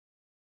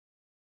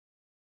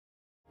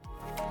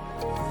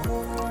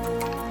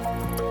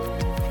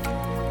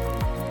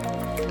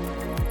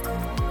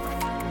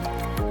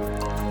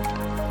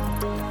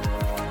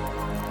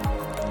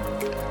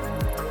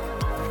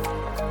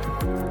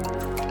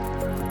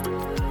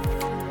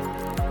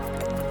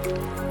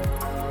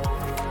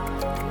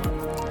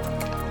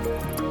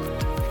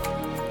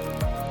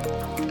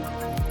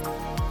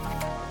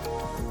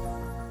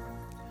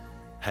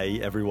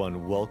Hey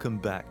everyone, welcome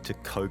back to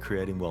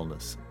Co-Creating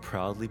Wellness,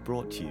 proudly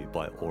brought to you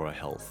by Aura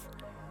Health.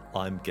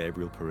 I'm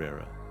Gabriel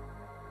Pereira.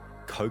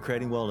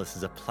 Co-Creating Wellness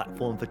is a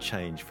platform for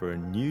change for a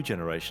new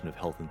generation of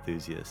health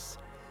enthusiasts.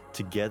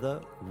 Together,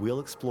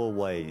 we'll explore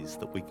ways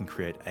that we can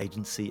create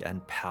agency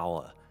and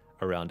power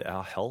around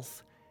our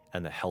health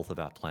and the health of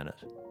our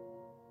planet.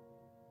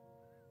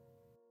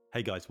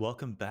 Hey guys,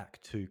 welcome back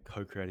to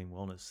Co-Creating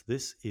Wellness.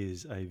 This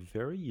is a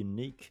very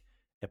unique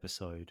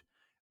episode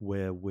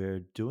where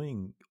we're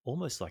doing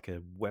almost like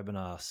a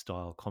webinar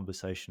style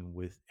conversation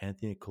with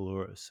Anthia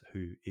Koullouros,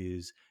 who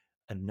is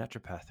a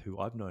naturopath who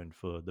I've known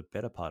for the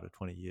better part of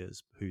 20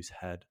 years, who's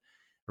had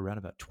around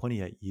about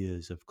 28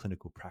 years of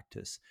clinical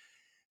practice.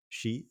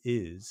 She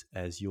is,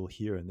 as you'll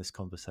hear in this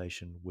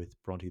conversation with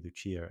Bronte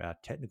Lucia, our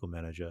technical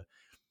manager,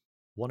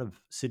 one of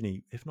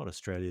Sydney, if not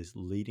Australia's,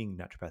 leading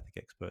naturopathic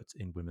experts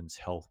in women's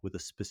health with a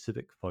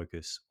specific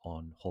focus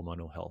on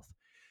hormonal health.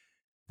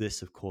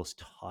 This, of course,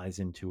 ties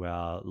into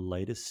our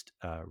latest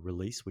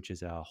release, which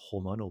is our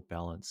Hormonal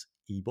Balance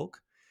eBook,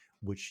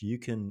 which you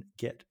can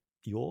get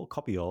your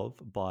copy of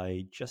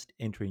by just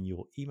entering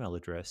your email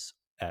address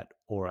at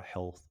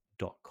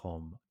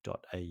aurahealth.com.au.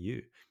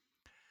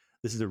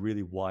 This is a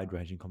really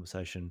wide-ranging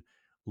conversation,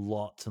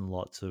 lots and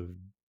lots of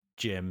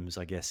gems,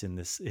 I guess, in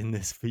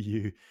this for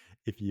you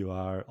if you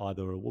are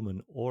either a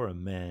woman or a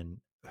man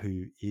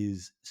who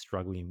is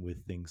struggling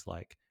with things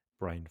like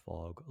brain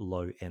fog,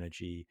 low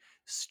energy,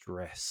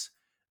 stress,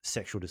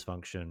 sexual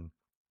dysfunction,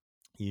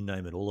 you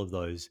name it, all of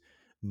those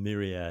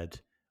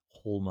myriad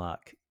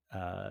hallmark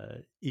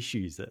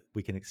issues that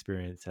we can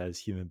experience as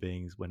human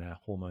beings when our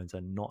hormones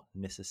are not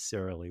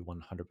necessarily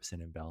 100%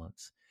 in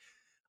balance.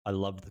 I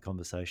loved the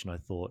conversation. I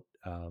thought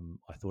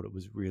it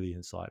was really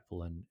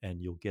insightful, and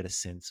you'll get a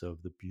sense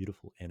of the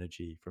beautiful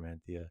energy from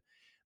Anthia,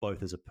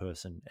 both as a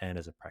person and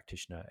as a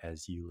practitioner,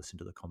 as you listen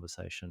to the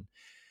conversation.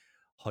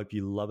 Hope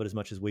you love it as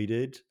much as we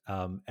did.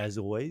 As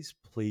always,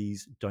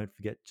 please don't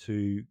forget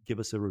to give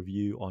us a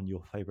review on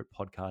your favorite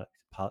podcast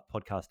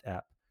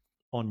app,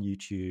 on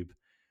YouTube,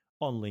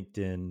 on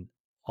LinkedIn,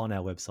 on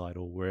our website,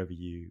 or wherever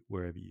you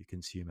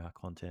consume our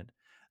content.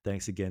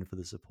 Thanks again for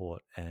the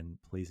support, and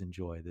please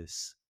enjoy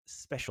this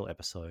special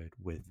episode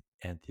with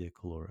Anthia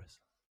Koullouros.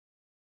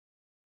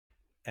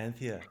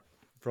 Anthia,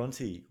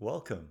 Bronte,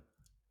 welcome.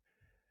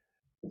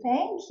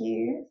 Thank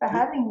you for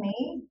having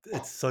me.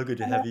 It's so good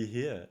to have you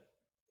here.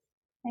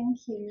 Thank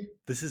you.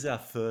 This is our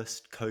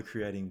first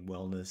Co-Creating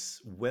Wellness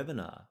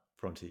webinar,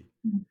 Bronte.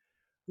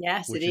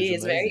 Yes, it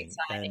is very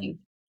exciting.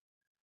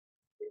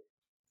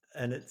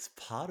 And it's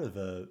part of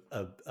a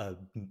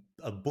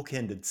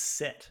bookended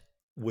set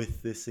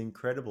with this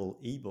incredible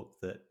ebook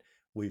that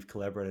we've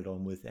collaborated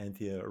on with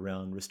Anthia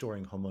around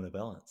Restoring Hormonal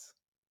Balance.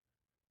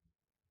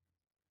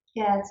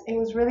 Yeah, it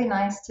was really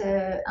nice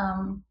to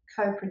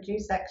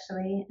co-produce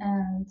actually,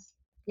 and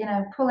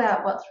pull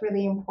out what's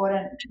really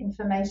important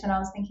information. I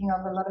was thinking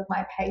of a lot of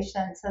my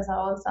patients as I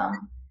was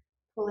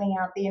pulling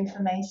out the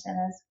information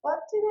as what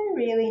do they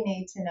really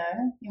need to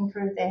know,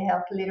 improve their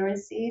health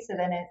literacy so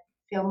then it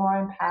feel more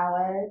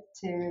empowered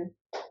to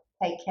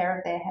take care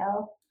of their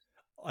health.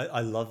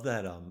 I love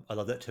that. I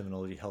love that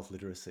terminology, health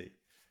literacy.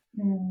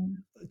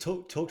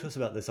 Talk to us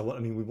about this.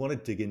 We want to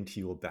dig into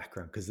your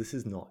background, because this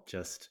is not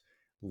just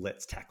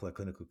let's tackle a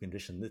clinical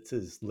condition. This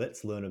is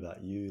let's learn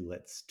about you.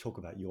 Let's talk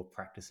about your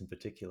practice in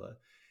particular.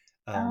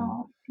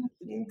 Thank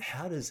you.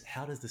 How does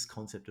this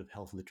concept of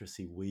health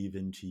literacy weave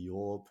into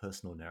your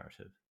personal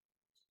narrative?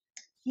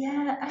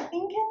 Yeah, I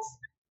think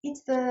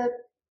it's the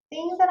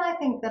thing that I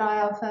think that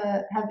I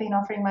have been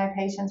offering my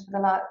patients for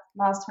the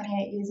last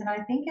 28 years, and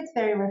I think it's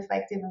very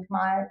reflective of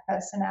my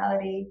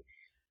personality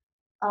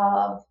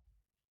of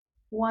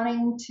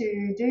wanting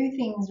to do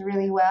things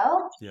really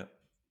well. Yeah.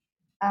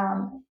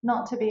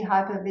 Not to be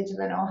hyper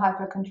vigilant or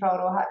hyper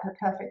controlled or hyper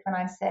perfect when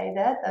I say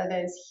that, though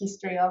there's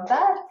history of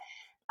that.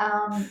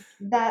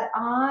 That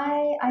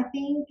I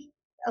think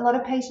a lot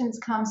of patients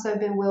come so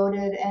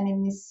bewildered and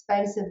in this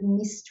space of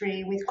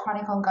mystery with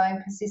chronic ongoing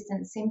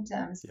persistent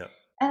symptoms. Yep.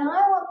 And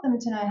I want them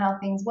to know how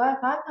things work.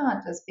 I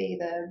can't just be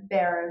the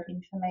bearer of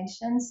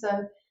information.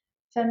 So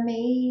for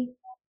me,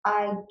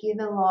 I give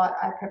a lot,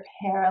 I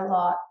prepare a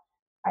lot,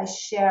 I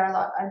share a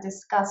lot, I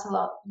discuss a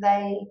lot.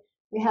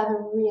 We have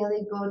a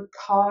really good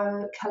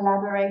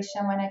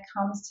collaboration when it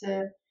comes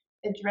to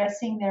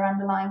addressing their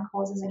underlying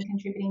causes and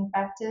contributing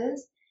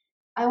factors.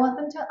 I want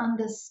them to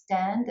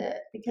understand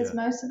it, because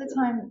most of the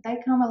time they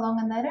come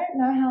along and they don't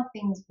know how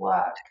things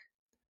work.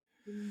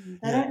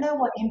 They don't know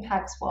what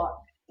impacts what.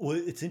 Well,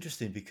 it's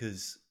interesting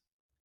because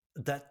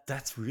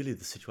that's really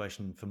the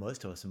situation for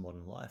most of us in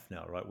modern life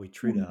now, right? We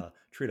treat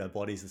our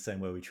bodies the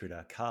same way we treat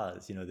our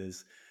cars.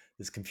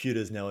 There's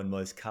computers now in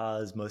most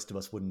cars. Most of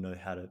us wouldn't know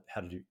how to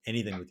do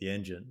anything with the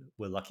engine.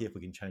 We're lucky if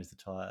we can change the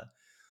tire.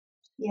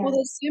 Yeah. Well,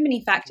 there's so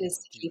many factors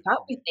to keep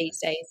up with these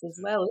days as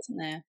well, isn't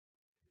there?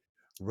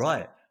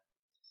 Right.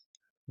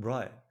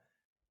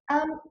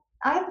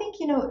 I think,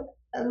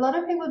 a lot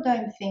of people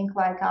don't think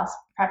like us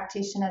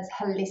practitioners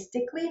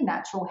holistically,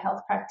 natural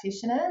health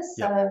practitioners.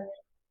 So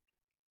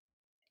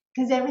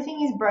because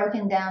everything is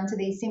broken down to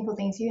these simple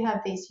things. You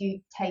have this,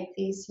 you take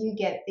this, you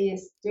get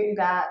this, do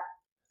that.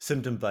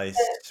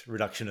 Symptom-based,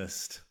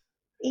 reductionist.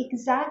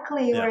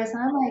 Exactly. Yeah. Whereas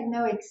I'm like,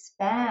 no,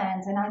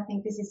 expand. And I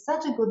think this is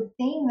such a good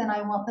thing that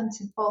I want them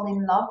to fall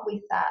in love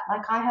with that.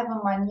 Like I have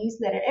on my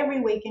newsletter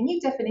every week a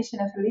new definition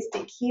of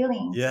holistic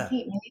healing to Yeah.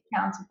 keep me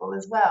accountable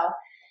as well.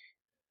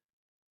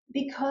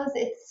 Because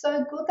it's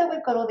so good that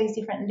we've got all these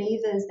different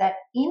levers that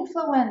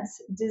influence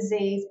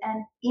disease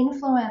and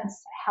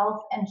influence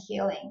health and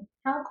healing.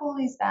 How cool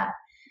is that?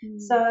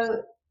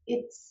 So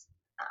it's,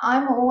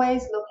 I'm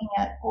always looking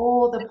at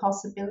all the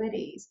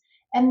possibilities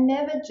and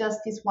never just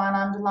this one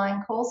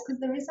underlying cause, because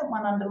there isn't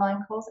one underlying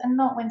cause, and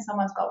not when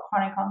someone's got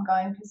chronic,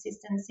 ongoing,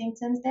 persistent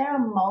symptoms. There are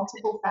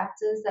multiple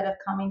factors that have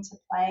come into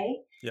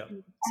play. Yeah.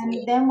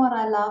 And then what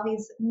I love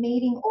is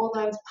meeting all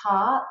those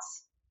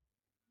parts,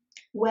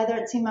 whether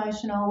it's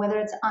emotional, whether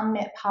it's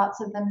unmet parts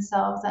of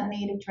themselves that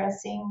need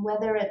addressing,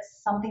 whether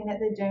it's something that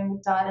they're doing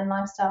with diet and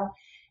lifestyle,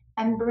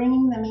 and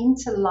bringing them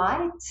into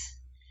light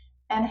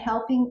and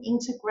helping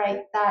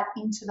integrate that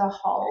into the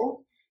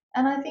whole.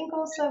 And I think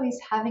also is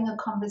having a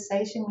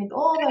conversation with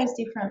all those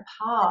different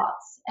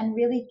parts and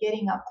really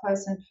getting up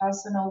close and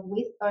personal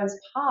with those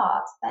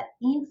parts that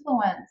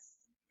influence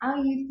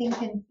how you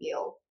think and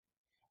feel.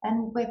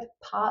 And with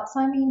parts,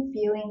 I mean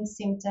feelings,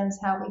 symptoms,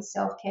 how we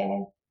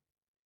self-care,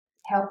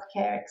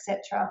 healthcare,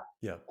 etc.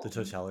 Yeah, the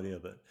totality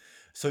of it.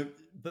 So,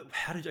 but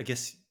how did, I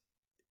guess,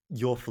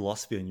 your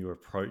philosophy and your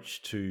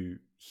approach to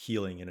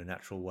healing in a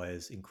natural way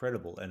is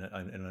incredible. And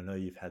I know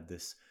you've had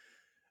this,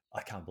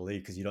 I can't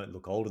believe, because you don't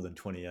look older than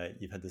 28.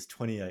 You've had this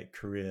 28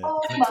 career, Oh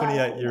my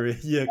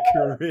 28 year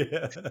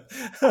career.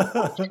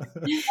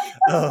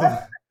 um,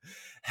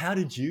 how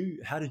did you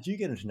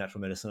get into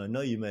natural medicine? I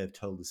know you may have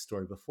told this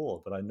story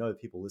before, but I know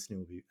people listening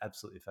will be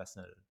absolutely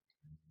fascinated.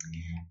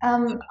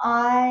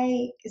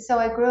 I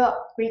grew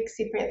up Greek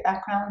Cypriot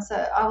background, so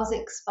I was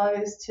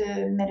exposed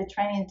to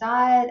Mediterranean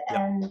diet Yep.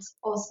 and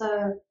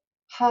also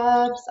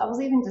herbs. I was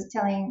even just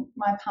telling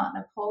my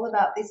partner Paul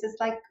about this. It's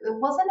like it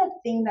wasn't a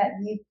thing that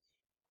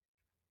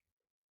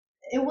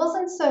it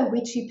wasn't so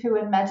witchy poo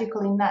and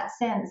magical in that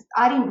sense.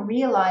 I didn't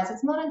realize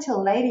it's not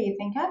until later you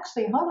think,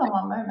 actually, hold on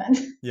one moment.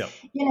 Yep.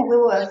 We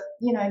were,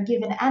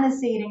 given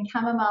aniseed and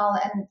chamomile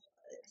and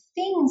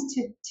things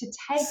to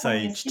take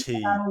when you're Sage sick tea.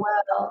 and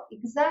unwell.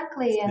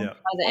 Exactly. And, Yeah.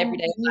 The and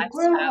everyday you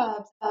grew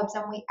lifestyle. herbs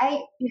and we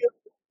ate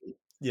beautifully.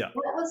 Yeah.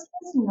 That was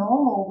just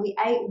normal. We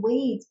ate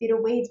weeds, bitter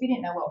weeds. We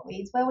didn't know what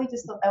weeds were. We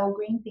just thought they were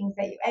green things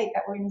that you ate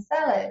that were in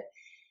salad.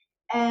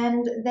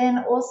 And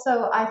then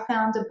also I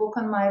found a book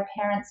on my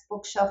parents'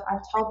 bookshelf.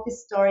 I've told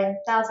this story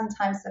 1,000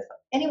 times. So for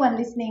anyone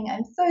listening,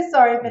 I'm so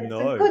sorry, but it's a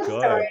No, good go.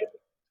 story.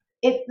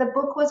 The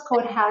book was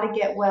called How to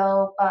Get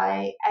Well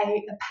by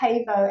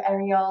Paavo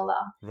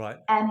Ariola. Right.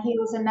 And he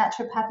was a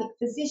naturopathic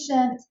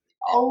physician. It's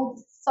old,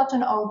 such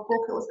an old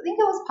book. I think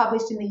it was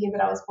published in the year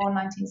that I was born,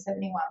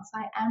 1971. So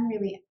I am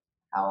really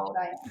how old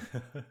I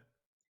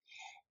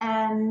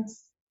am.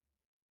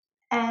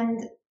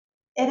 And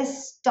it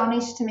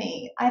astonished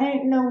me. I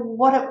don't know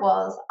what it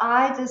was.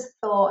 I just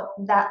thought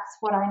that's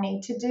what I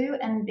need to do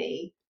and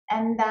be.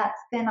 And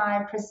then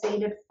I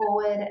proceeded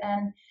forward,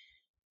 and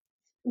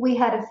we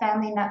had a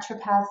family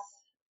naturopath.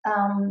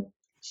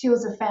 She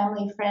was a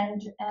family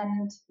friend,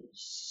 and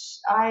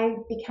I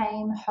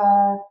became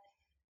her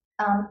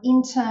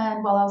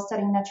intern while I was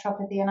studying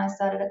naturopathy, and I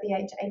started at the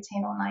age of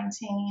 18 or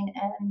 19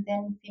 and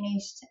then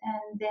finished,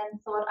 and then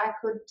thought I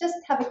could just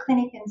have a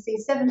clinic and see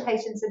 7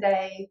 patients a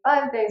day,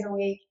 5 days a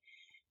week.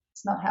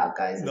 It's not how it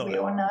goes, as we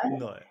all know.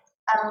 No.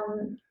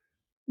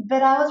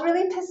 But I was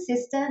really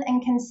persistent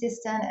and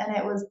consistent, and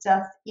it was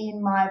just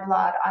in my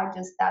blood.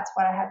 That's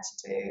what I had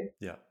to do.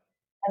 Yeah.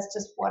 That's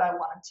just what I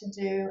wanted to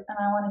do. And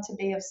I wanted to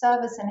be of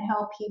service and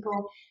help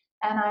people.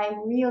 And I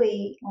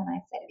really, when I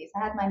say this,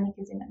 I had my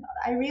knickers in a knot.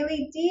 I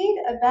really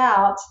did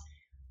about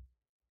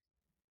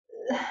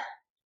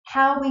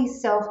how we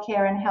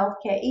self-care and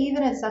healthcare,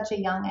 even at such a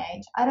young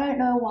age. I don't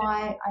know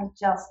why, I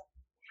just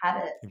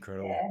had it.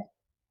 Incredible. Yeah.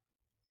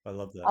 I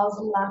love that. I was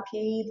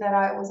lucky that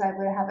I was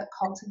able to have it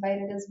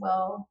cultivated as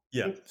well.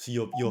 Yeah. So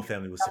your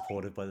family was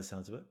supportive by the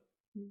sounds of it?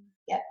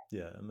 Yeah.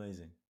 Yeah.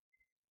 Amazing.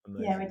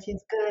 Yeah, which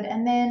is good.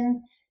 And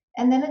then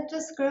it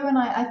just grew, and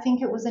I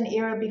think it was an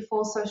era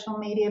before social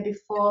media,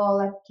 before,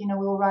 like, we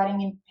were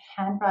writing in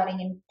handwriting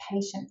in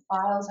patient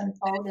files and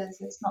folders.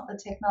 It's not the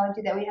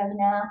technology that we have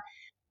now.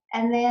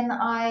 And then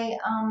I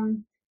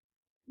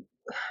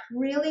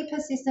really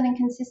persistent and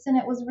consistent.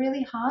 It was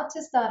really hard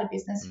to start a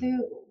business.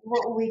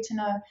 What were we to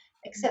know?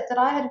 Except that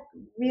I had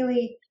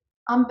really,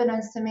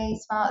 unbeknownst to me,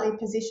 smartly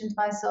positioned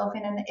myself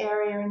in an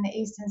area in the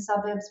eastern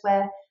suburbs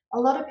where a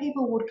lot of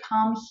people would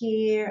come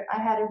here. I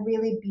had a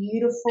really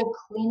beautiful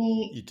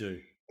clinic. You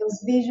do. It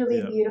was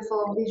visually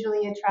beautiful,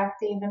 visually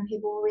attractive, and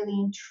people were really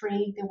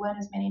intrigued. There weren't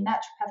as many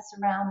naturopaths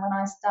around when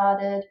I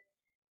started.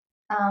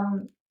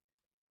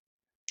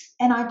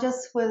 And I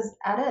just was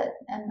at it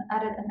and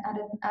at it and at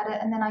it and at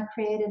it. And then I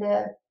created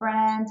a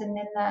brand, and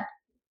then that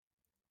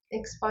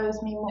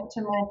exposed me more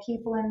to more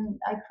people, and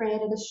I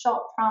created a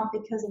shop front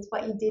because it's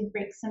what you did,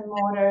 bricks and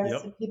mortar.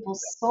 Yep. So people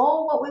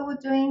saw what we were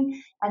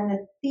doing and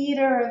the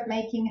theater of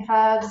making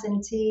herbs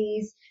and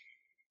teas.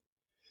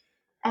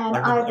 And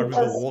I remember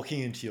just, walking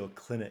into your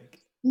clinic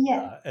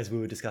yeah, as we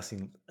were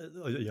discussing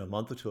a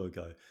month or two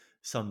ago,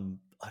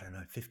 I don't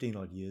know, 15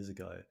 odd years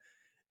ago,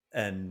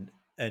 and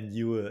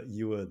you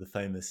were the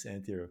famous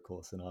Anthia, of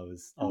course, and oh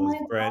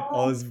my I God.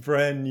 was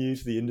brand new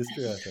to the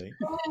industry, I think,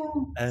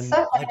 So and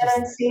funny, I I just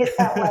don't see it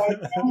that way.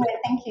 But anyway,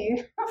 thank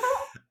you.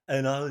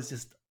 and I was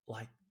just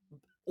like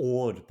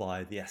awed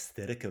by the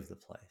aesthetic of the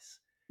place.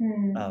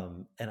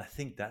 And I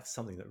think that's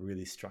something that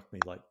really struck me.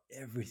 Like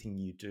everything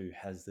you do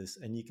has this,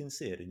 and you can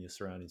see it in your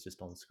surroundings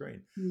just on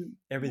screen.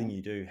 Everything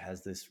you do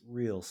has this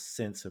real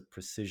sense of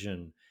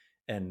precision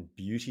and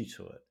beauty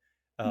to it.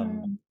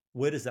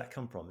 Where does that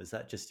come from? Is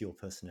that just your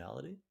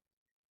personality?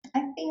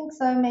 I think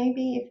so.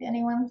 Maybe if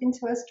anyone's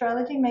into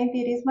astrology,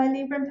 maybe it is my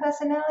Libran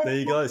personality. There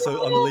you go.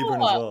 So I'm a Libran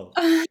as well.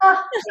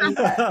 Ah, there you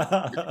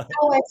go.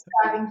 Always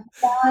striving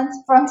for balance.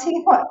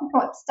 Bronte,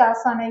 what star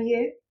sign are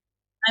you?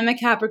 I'm a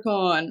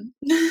Capricorn.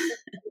 I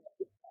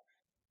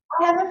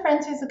have a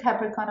friend who's a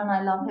Capricorn and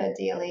I love her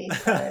dearly.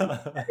 So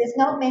there's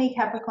not many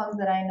Capricorns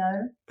that I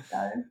know.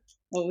 So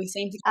Well, we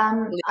seem to.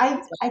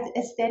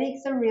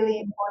 aesthetics are really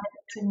important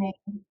to me.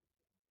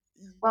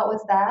 What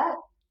was that?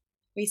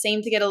 We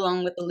seem to get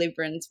along with the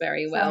Librans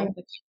very well,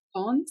 the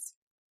Capricorns.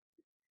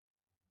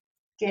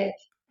 Good.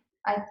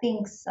 I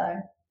think so.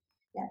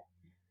 Yeah.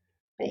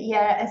 But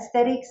yeah,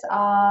 aesthetics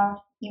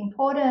are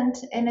important,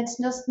 and it's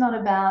just not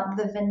about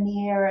the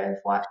veneer of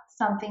what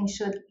something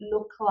should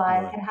look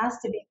like. No. It has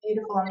to be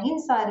beautiful on the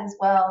inside as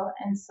well.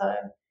 And so,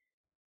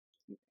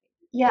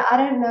 yeah, I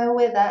don't know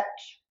where that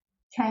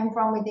came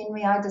from within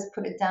me. I just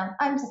put it down.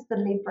 I'm just the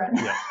Libran.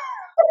 Yeah.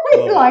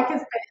 We like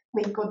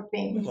aesthetically good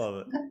things. Love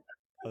it.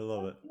 I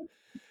love it.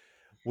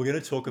 We're going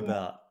to talk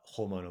about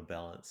hormonal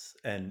balance,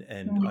 and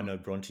I know,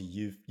 Bronte,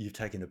 you've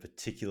taken a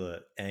particular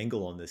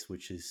angle on this,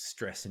 which is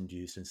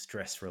stress-induced and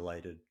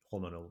stress-related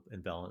hormonal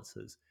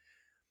imbalances.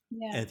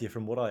 Yeah. Anthea,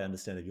 from what I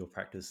understand of your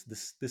practice,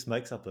 this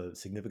makes up a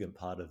significant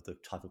part of the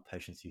type of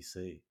patients you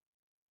see.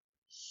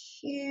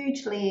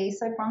 Hugely.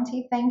 So,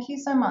 Bronte, thank you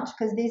so much,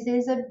 because this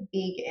is a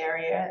big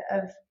area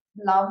of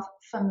love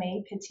for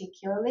me,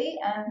 particularly.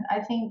 And I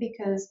think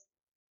because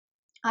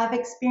I've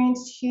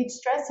experienced huge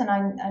stress and I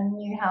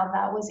knew how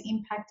that was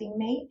impacting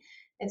me.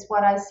 It's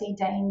what I see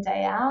day in,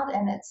 day out.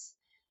 And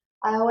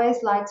I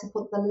always like to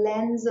put the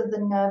lens of the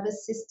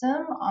nervous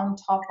system on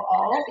top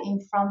of,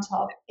 in front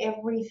of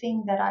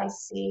everything that I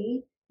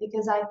see,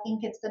 because I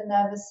think it's the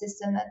nervous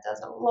system that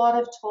does a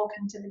lot of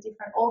talking to the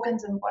different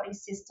organs and body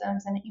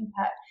systems and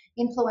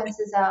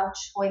influences our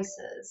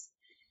choices.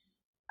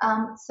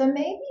 So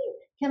maybe,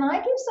 can I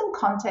give some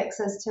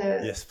context as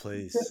to, Yes,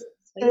 please.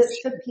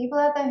 for people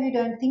out there who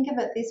don't think of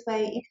it this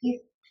way, if you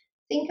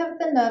think of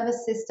the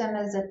nervous system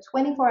as a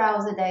 24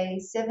 hours a day,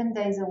 7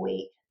 days a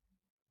week,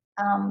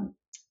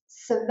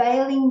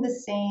 surveilling the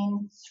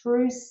scene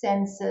through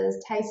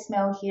senses, taste,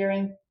 smell,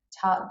 hearing,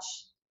 touch,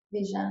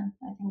 vision.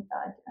 I think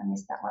I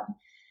missed that one.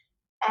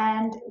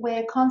 And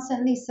we're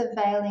constantly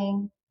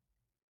surveilling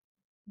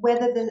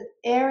whether the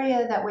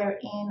area that we're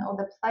in or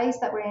the place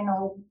that we're in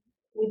or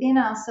within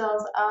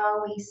ourselves,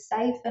 are we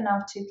safe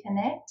enough to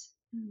connect,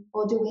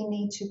 or do we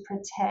need to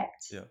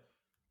protect? Yeah.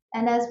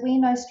 And as we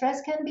know,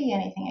 stress can be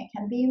anything. It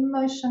can be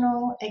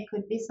emotional. It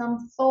could be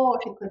some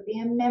thought. It could be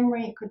a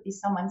memory. It could be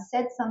someone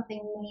said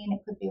something mean.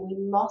 It could be we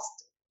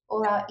lost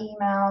all our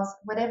emails,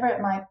 whatever it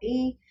might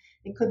be.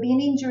 It could be an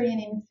injury, an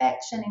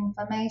infection,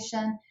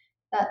 inflammation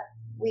that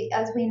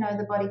as we know,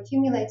 the body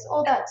accumulates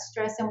all that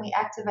stress and we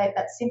activate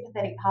that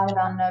sympathetic part of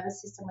our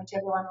nervous system, which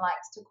everyone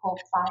likes to call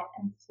fight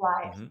and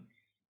flight.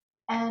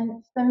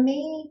 And for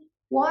me,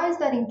 why is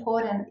that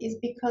important? Is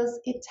because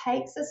it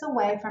takes us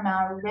away from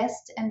our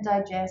rest and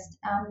digest,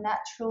 our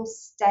natural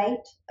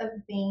state of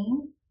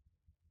being,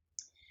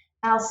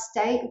 our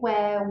state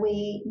where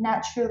we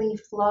naturally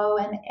flow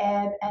and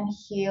ebb and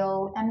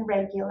heal and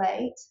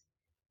regulate.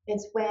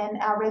 It's when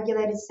our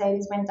regulated state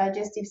is when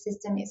digestive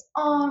system is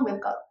on,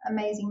 we've got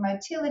amazing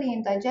motility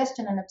and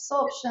digestion and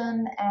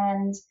absorption,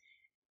 and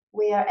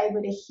we are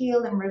able to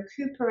heal and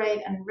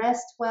recuperate and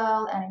rest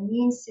well, and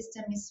immune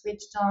system is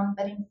switched on.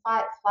 But in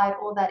fight, flight,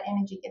 all that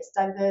energy gets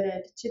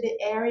diverted to the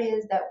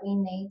areas that we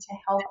need to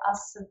help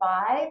us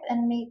survive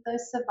and meet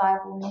those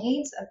survival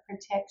needs of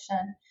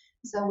protection.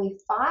 So we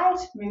fight,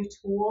 move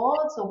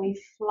towards, or we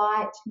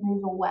flight,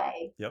 move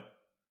away. Yep.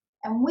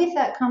 And with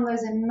that come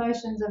those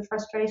emotions of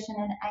frustration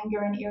and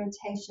anger and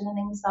irritation and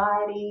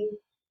anxiety.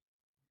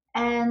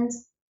 And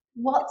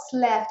what's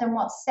left and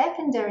what's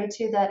secondary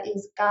to that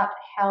is gut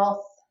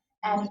health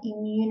and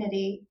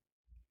immunity.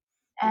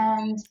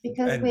 And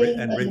because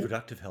and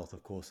reproductive health,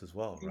 of course, as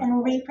well, right?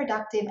 And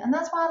reproductive. And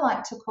that's why I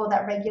like to call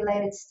that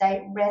regulated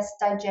state rest,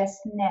 digest,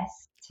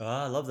 nest.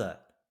 I love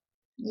that.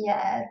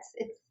 Yeah,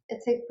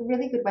 it's a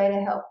really good way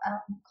to help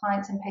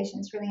clients and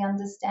patients really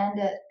understand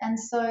it. And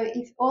so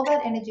if all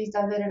that energy is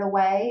diverted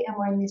away and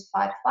we're in this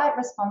fight-flight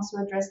response to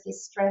address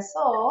this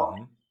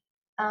stressor,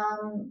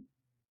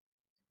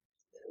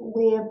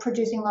 we're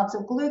producing lots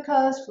of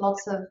glucose,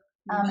 lots of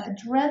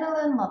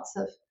adrenaline, lots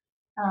of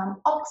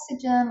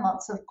oxygen,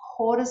 lots of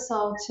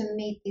cortisol to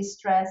meet this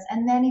stress.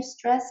 And then if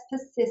stress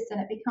persists and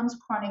it becomes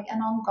chronic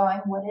and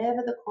ongoing,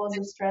 whatever the cause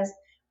of stress,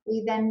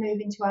 we then move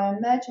into our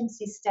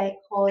emergency state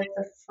called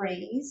the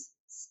freeze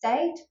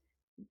state.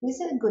 This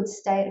is a good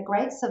state, a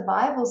great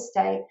survival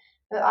state,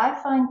 but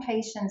I find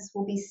patients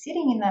will be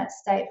sitting in that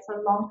state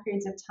for long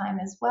periods of time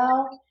as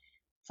well.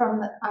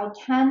 From the I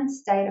can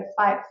state of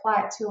fight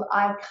flight to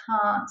I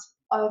can't,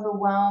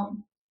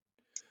 overwhelm.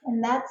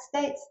 And that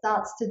state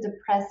starts to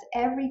depress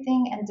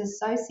everything and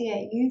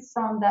dissociate you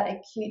from that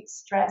acute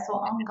stress or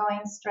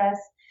ongoing stress.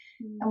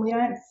 And we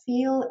don't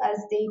feel as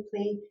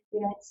deeply, we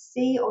don't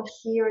see or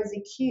hear as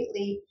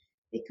acutely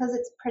because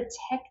it's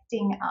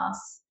protecting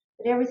us.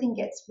 But everything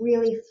gets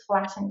really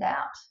flattened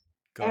out.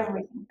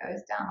 Everything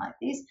goes down like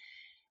this.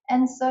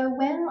 And so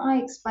when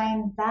I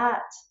explain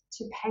that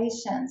to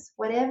patients,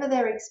 whatever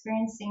they're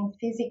experiencing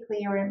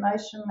physically or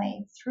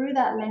emotionally through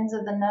that lens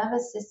of the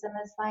nervous system,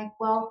 it's like,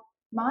 well,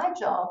 my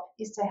job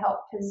is to help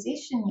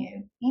position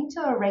you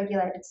into a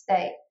regulated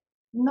state,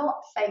 not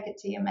fake it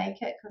till you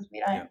make it, because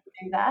we don't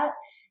do that.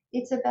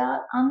 It's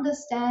about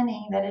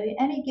understanding that at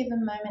any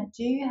given moment,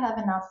 do you have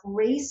enough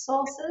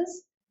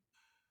resources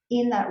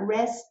in that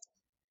rest,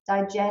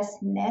 digest,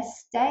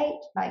 nest state?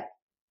 Like,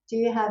 do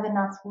you have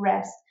enough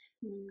rest?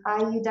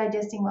 Are you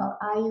digesting well?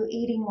 Are you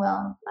eating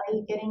well? Are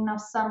you getting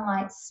enough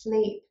sunlight,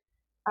 sleep?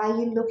 Are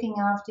you looking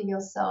after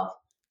yourself?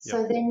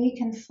 So then you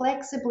can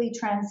flexibly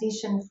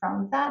transition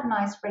from that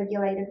nice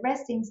regulated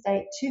resting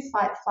state to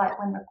fight flight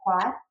when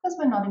required, because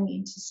we're not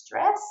immune to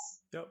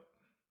stress.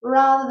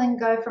 Rather than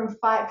go from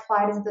fight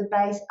flight as the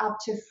base up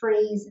to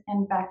freeze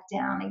and back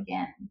down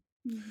again.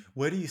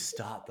 Where do you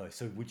start though?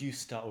 So would you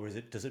start, or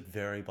does it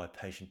vary by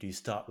patient? Do you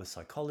start with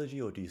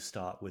psychology or do you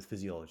start with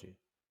physiology?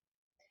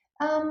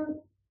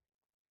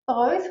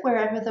 Both,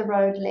 wherever the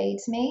road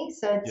leads me.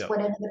 So it's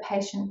whatever the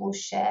patient will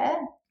share.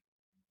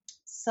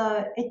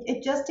 So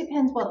it just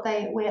depends what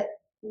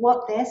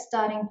their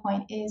starting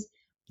point is,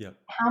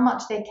 how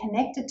much they're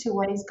connected to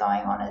what is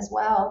going on as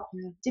well,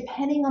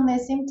 depending on their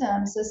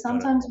symptoms. So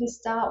sometimes we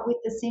start with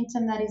the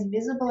symptom that is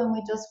visible and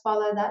we just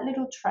follow that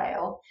little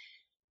trail.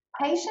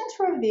 Patients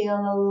reveal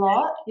a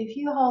lot if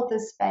you hold the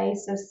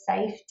space of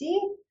safety.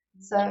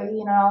 So,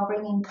 I'll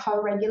bring in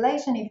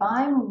co-regulation if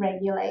I'm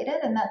regulated,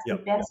 and that's the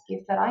best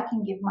gift that I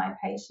can give my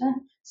patient,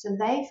 so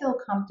they feel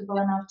comfortable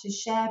enough to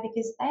share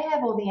because they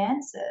have all the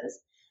answers.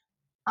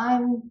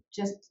 I'm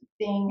just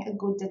being a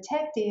good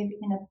detective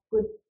in a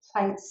good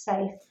place,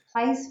 safe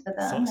place for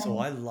them. So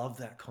I love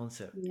that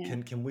concept.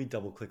 Can we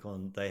double click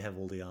on they have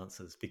all the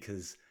answers?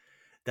 Because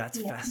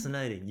that's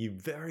fascinating. You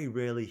very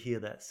rarely hear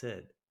that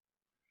said.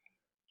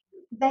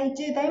 They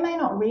do. They may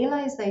not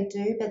realize they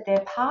do, but their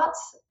parts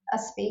are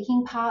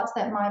speaking parts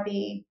that might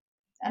be,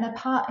 and a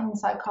part in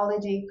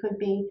psychology could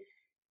be,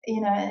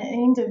 an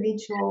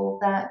individual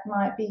that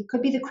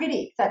could be the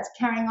critic that's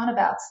carrying on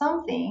about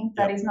something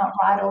that is not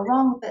right or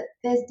wrong, but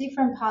there's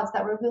different parts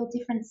that reveal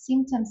different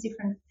symptoms,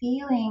 different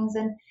feelings,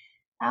 and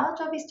our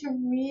job is to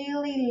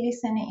really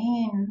listen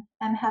in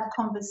and have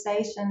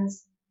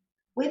conversations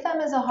with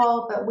them as a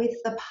whole, but with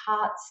the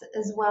parts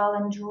as well,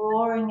 and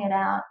drawing it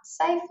out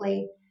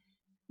safely.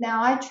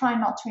 Now, I try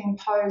not to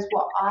impose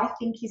what I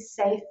think is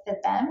safe for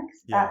them,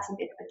 because that's a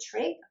bit of a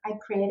trick. I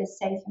create a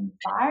safe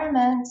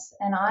environment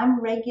and I'm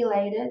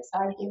regulated,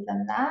 so I give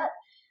them that.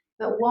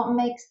 But what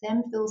makes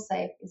them feel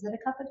safe? Is it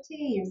a cup of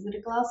tea? Is it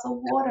a glass of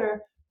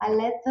water? I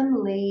let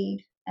them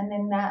lead, and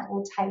then that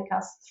will take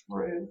us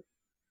through.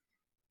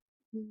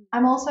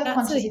 I'm also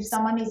conscious if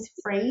someone is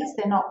freeze,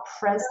 they're not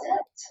present,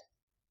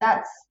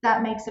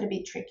 that makes it a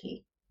bit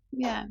tricky.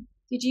 Yeah.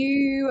 Did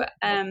you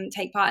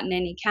take part in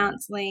any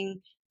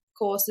counselling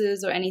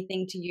courses or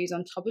anything to use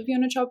on top of your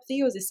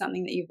naturopathy, or is this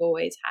something that you've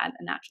always had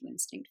a natural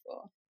instinct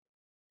for?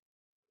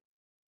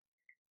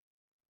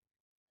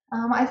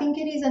 I think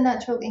it is a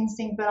natural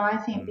instinct, but I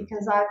think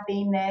because I've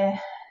been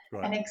there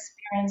and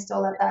experienced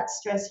all of that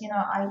stress,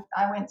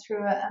 I went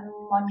through a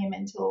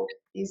monumental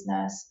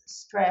business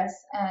stress,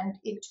 and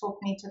it took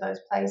me to those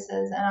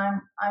places, and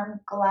I'm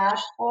glad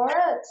for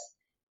it.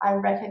 I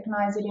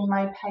recognize it in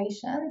my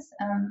patients,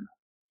 and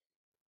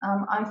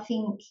I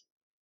think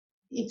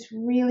it's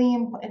really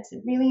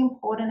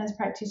important as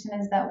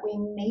practitioners that we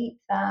meet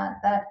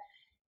that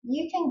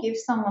you can give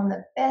someone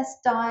the best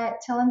diet,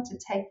 tell them to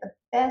take the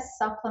best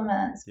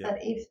supplements, but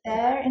if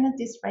they're in a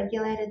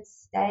dysregulated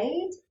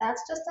state,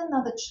 that's just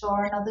another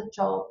chore, another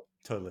job.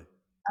 Totally.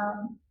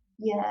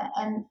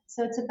 And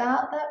so it's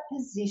about that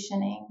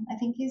positioning, I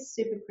think, is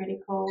super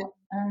critical.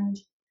 And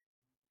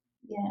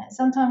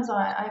sometimes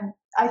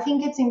I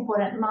think it's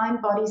important,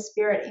 mind, body,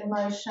 spirit,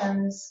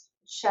 emotions,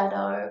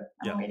 shadow.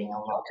 I'm reading a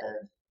lot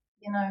of,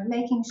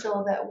 making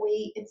sure that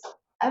it's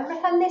a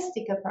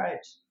holistic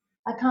approach.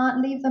 I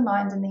can't leave the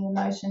mind and the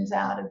emotions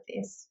out of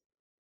this.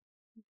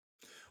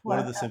 What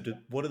are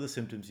the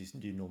symptoms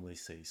you normally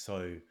see?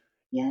 So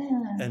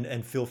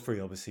and feel free,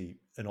 obviously,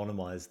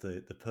 anonymize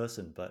the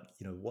person, but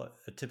what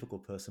a typical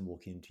person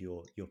walking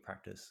into your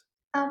practice.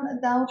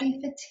 They'll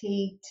be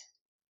fatigued.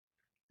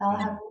 They'll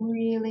have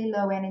really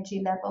low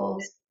energy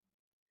levels.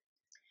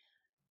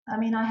 I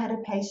mean, I had a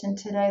patient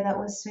today that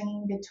was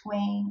swinging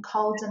between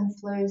colds and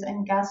flus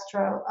and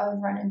gastro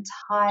over an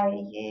entire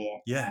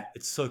year. Yeah,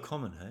 it's so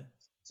common, hey?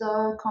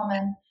 So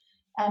common,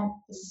 and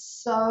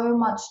so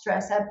much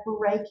stress at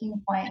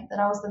breaking point that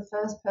I was the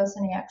first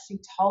person he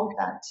actually told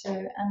that to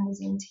and was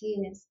in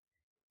tears.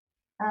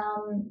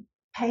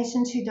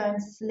 Patients who don't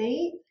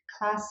sleep,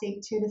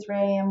 classic 2 to 3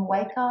 a.m.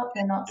 wake up,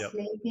 they're not Yep.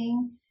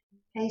 sleeping.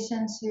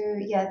 Patients who,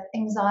 yeah,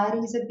 anxiety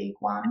is a big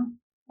one,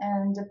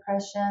 and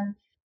depression,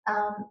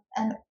 um,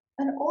 and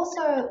and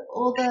also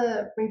all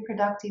the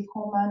reproductive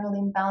hormonal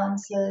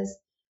imbalances,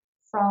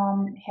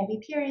 from heavy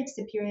periods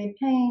to period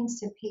pains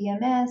to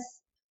PMS.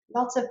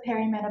 Lots of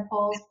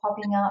perimenopause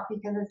popping up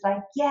because it's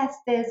like, yes,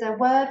 there's a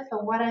word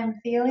for what I'm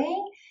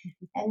feeling,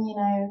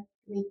 and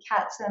we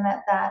catch them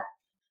at that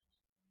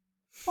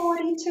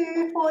 42,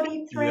 Yep.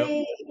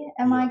 43.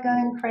 Am I Yep.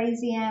 going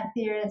crazy,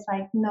 Anthea? It's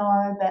like,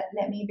 no, but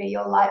let me be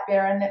your light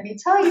bearer and let me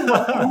tell you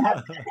what can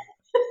happen.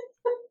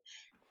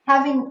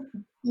 Having,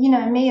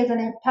 me as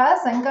a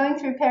person going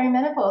through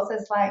perimenopause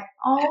is like,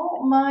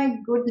 oh my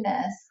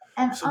goodness.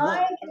 And So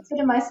I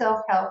consider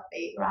myself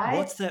healthy, right?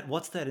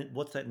 what's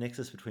that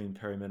nexus between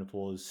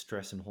perimenopause,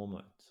 stress, and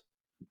hormones?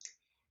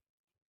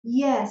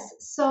 Yes.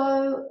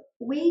 So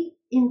we,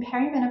 in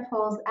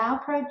perimenopause,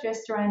 our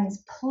progesterone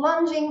is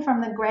plunging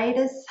from the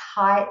greatest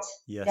height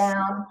Yes.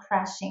 down,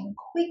 crashing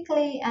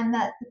quickly, and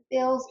that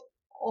feels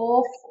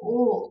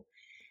awful.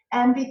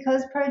 And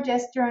because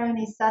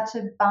progesterone is such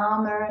a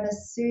balmer and a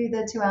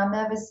soother to our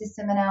nervous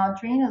system and our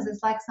adrenals,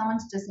 it's like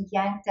someone's just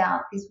yanked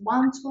out this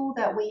one tool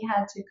that we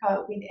had to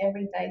cope with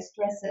everyday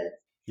stresses.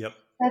 Yep.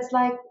 That's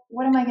like,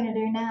 what am I going to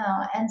do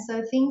now? And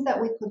so things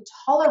that we could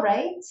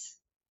tolerate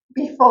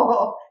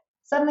before,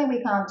 suddenly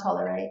we can't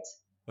tolerate.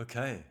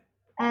 Okay.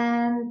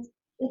 And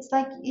it's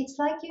like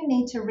you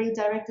need to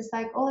redirect. It's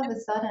like all of a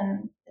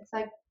sudden, it's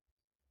like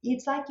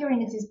you're in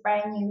this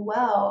brand new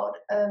world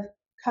of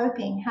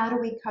coping. How do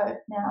we cope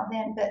now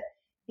then? But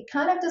it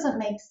kind of doesn't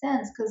make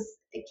sense because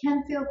it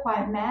can feel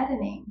quite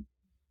maddening.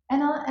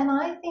 And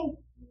I think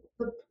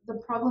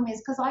the problem is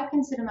because I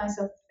consider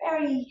myself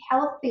very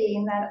healthy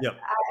in that Yep.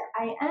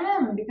 I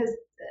am, because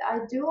I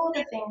do all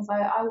the things.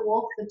 I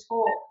walk the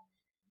talk.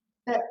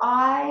 But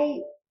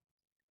I,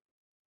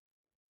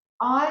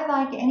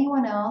 like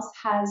anyone else,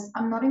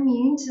 I'm not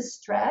immune to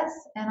stress,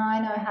 and I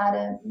know how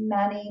to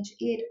manage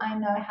it. I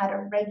know how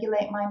to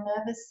regulate my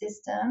nervous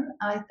system.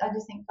 I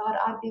just think, God,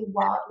 I'd be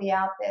wildly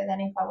out there then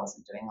if I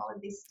wasn't doing all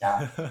of this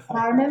stuff. And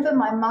I remember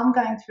my mum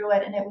going through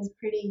it, and it was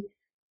pretty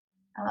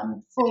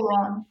full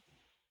on.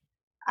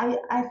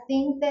 I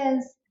think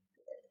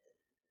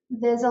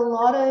there's a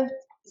lot of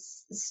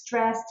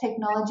stress,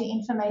 technology,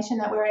 information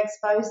that we're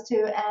exposed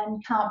to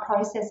and can't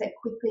process it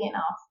quickly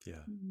enough.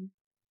 Yeah.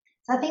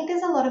 So I think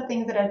there's a lot of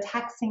things that are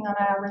taxing on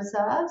our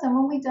reserves. And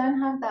when we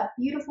don't have that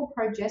beautiful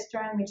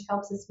progesterone, which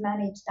helps us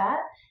manage that,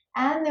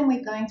 and then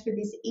we're going through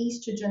this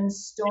estrogen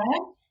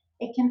storm,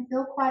 it can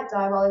feel quite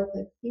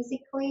diabolically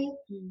physically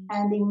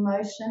and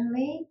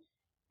emotionally.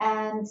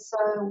 And so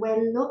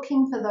we're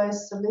looking for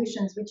those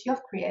solutions, which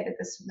you've created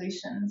the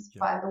solutions,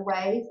 by the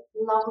way,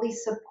 lovely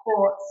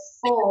support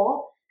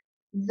for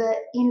the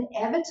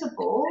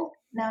inevitable.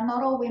 Now,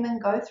 not all women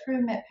go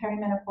through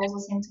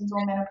perimenopausal symptoms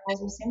or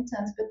menopausal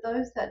symptoms, but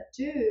those that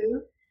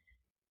do,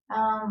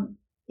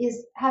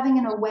 is having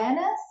an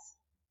awareness,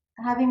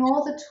 having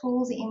all the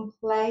tools in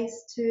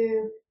place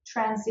to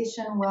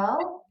transition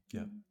well.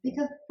 Yeah.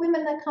 Because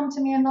women that come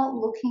to me are not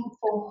looking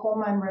for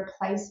hormone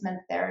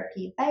replacement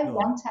therapy. They No.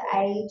 want to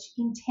age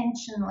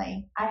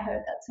intentionally. I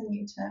heard that's a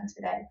new term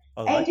today.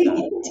 I like Aging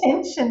that.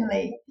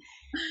 intentionally.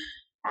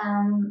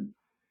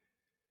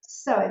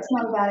 So it's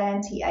not about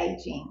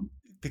anti-aging.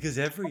 Because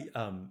every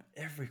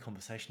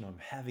conversation I'm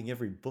having,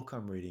 every book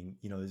I'm reading,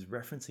 is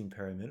referencing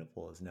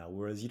perimenopause now,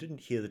 whereas you didn't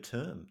hear the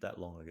term that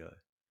long ago.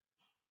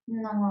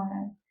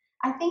 No.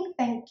 I think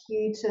thank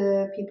you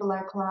to people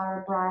like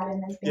Clara Bright,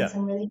 and there's been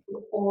some really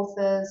good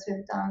authors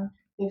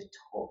who've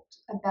talked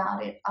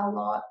about it a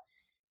lot.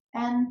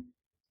 And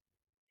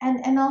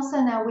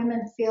also now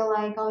women feel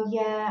like, oh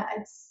yeah,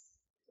 it's,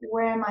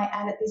 where am I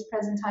at this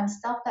present time?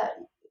 Stuff that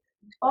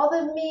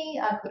bothered me,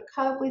 I could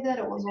cope with it,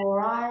 it was all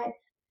right.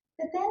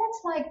 But then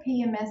it's like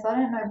PMS. I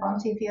don't know,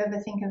 Bronte, if you ever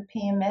think of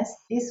PMS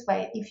this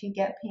way. If you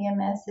get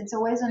PMS, it's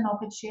always an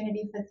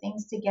opportunity for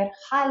things to get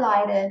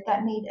highlighted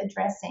that need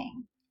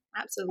addressing.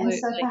 Absolutely. And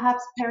so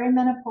perhaps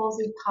perimenopause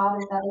is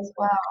part of that as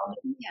well.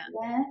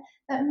 Yeah.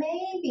 But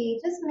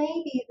maybe, just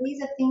maybe,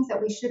 these are things that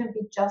we shouldn't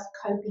be just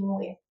coping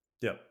with.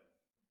 Yeah.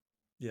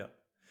 Yeah.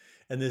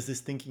 And there's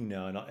this thinking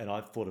now, and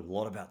I've thought a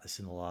lot about this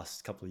in the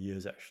last couple of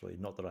years, actually.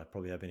 Not that I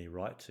probably have any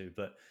right to,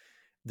 but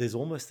there's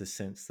almost this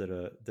sense that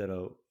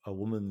a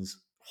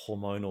woman's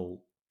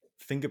hormonal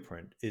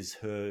fingerprint is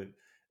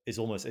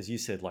almost, as you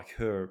said, like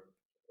her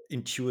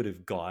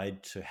intuitive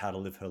guide to how to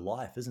live her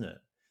life, isn't it?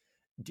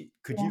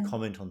 Could you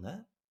comment on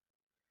that?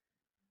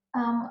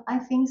 I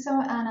think so,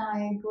 and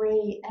I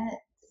agree. And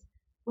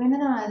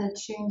women are either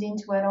tuned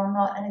into it or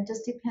not, and it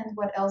just depends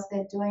what else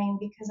they're doing,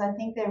 because I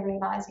think they're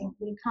realizing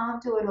we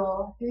can't do it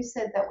all. Who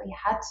said that we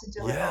had to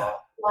do it Yeah, all?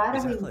 Why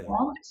do we exactly.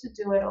 want to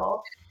do it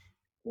all?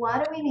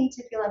 Why do we need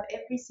to fill up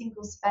every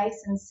single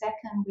space and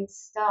second with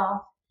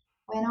stuff?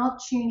 We're not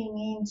tuning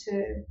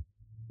into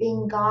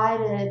being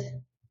guided,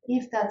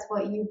 if that's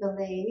what you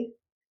believe.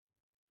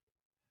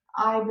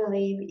 I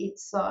believe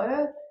it's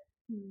so,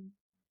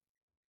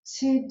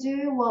 to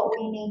do what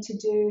we need to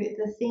do,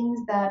 the things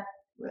that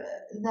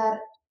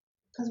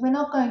because we're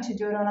not going to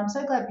do it. And I'm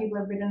so glad people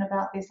have written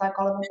about this, like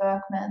Oliver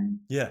Berkman.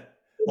 Yeah.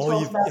 He Oh,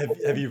 talks about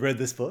have you read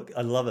this book?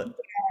 I love it.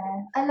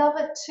 I love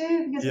it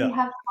too, because we Yeah.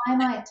 have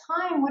finite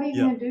time. What are you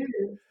Yeah. going to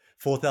do?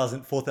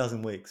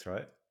 4,000 weeks,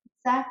 right?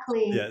 Yeah,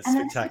 Exactly. it's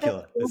And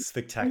spectacular. It's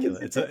spectacular.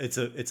 It's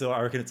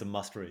I reckon it's a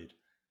must read.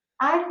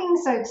 I think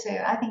so too.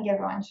 I think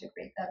everyone should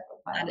read that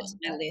book by Add it to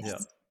my list. Yeah.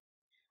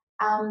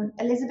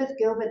 Elizabeth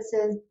Gilbert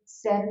said,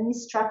 and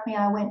this struck me,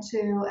 I went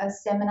to a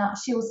seminar.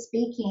 She was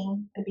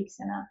speaking at a big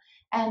seminar,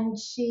 and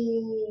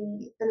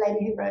the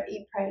lady who wrote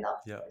Eat, Pray, Love,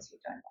 Yeah. for those who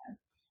don't know,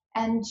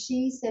 and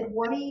she said,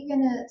 what thing are you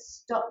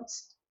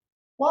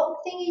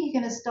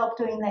going to stop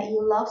doing that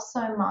you love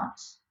so much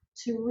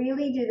to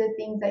really do the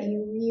things that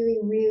you really,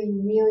 really,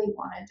 really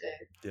want to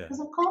do? Yeah. Because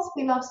of course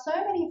we love so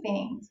many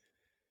things.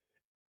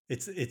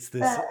 It's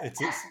But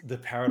the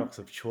paradox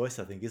of choice,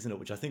 I think, isn't it?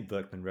 Which I think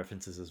Berkman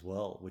references as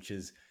well, which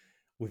is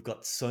we've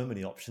got so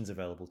many options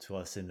available to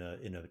us in a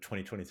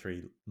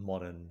 2023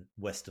 modern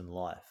Western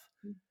life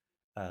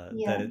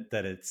yeah,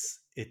 that it's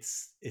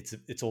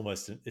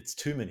almost it's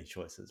too many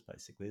choices,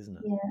 basically, isn't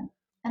it? yeah.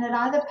 And it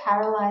either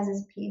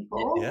paralyzes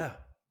people, Yeah.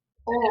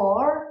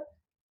 or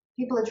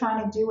people are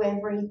trying to do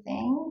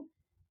everything.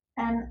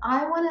 And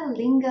I want to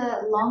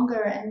linger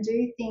longer and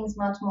do things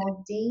much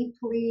more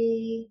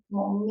deeply,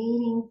 more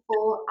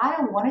meaningful. I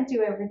don't want to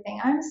do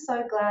everything. I'm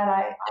so glad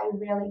I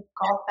really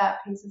got that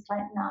piece. It's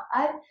like, no,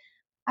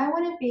 I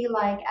want to be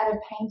like at a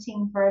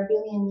painting for a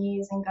billion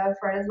years and go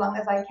for it as long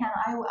as I can.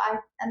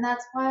 And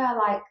that's why I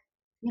like,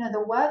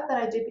 the work that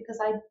I do, because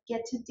I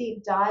get to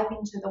deep dive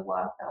into the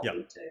work that Yeah.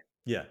 we do.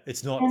 Yeah.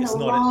 It's In a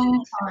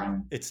long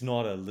time. it's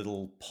not a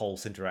little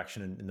pulse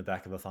interaction in the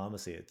back of a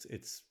pharmacy. It's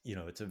it's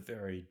a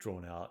very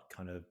drawn out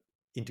kind of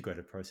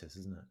integrated process,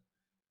 isn't it?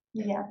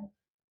 Yeah.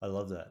 I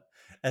love that.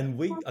 And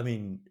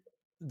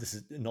this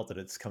is not that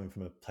it's coming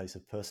from a place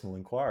of personal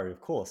inquiry,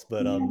 of course,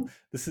 but Yeah.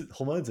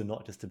 hormones are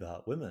not just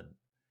about women.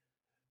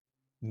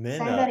 Men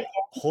Say that are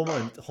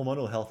again.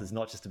 hormonal health is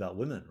not just about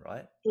women,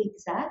 right?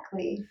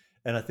 Exactly.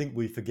 And I think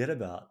we forget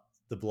about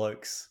the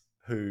blokes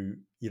who,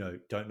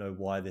 don't know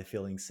why they're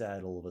feeling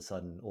sad all of a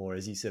sudden, or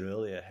as you said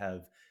earlier,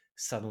 have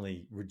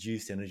suddenly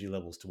reduced energy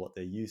levels to what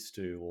they're used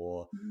to,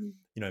 or,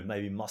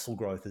 maybe muscle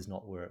growth is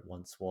not where it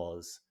once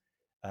was.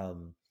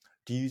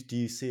 Do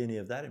you see any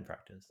of that in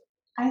practice?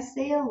 I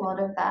see a lot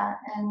of that,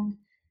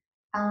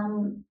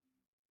 um,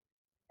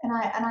 and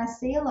I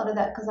see a lot of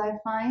that because I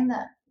find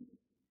that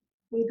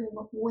with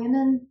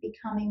women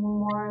becoming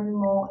more and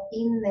more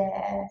in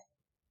their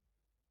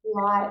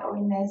light or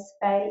in their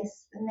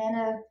space, the men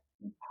are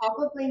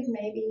probably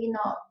maybe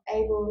not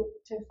able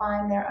to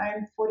find their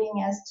own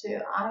footing as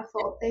to, I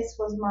thought this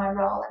was my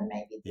role and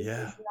maybe this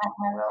Yeah. is not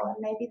my role and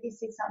maybe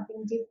this is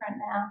something different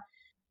now.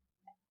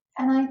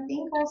 And I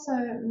think also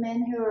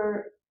men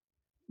who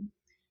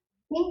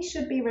think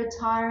should be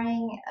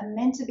retiring, are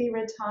meant to be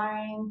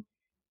retiring,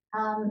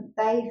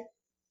 they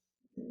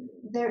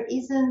there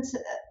isn't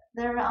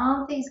there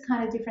aren't these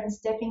kind of different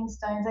stepping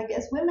stones. I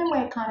guess women,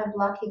 we're kind of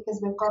lucky because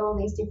we've got all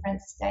these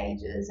different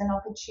stages and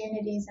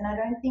opportunities, and I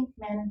don't think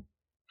men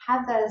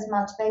have that as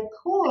much. They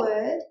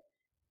could,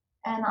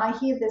 and I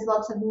hear there's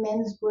lots of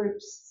men's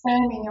groups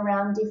forming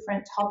around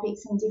different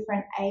topics and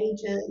different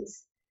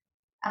ages,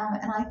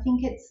 and I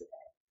think it's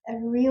a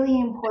really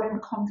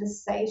important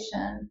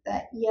conversation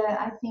that, yeah,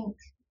 I think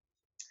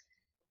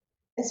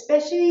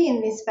especially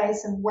in this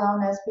space of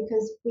wellness,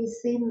 because we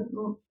see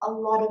a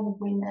lot of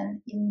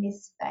women in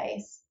this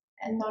space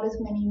and not as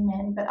many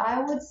men, but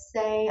I would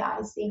say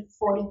I see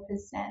 40%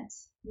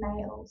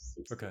 males,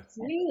 60%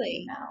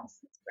 Really? females.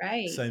 That's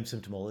great. Same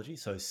symptomology,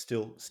 so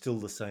still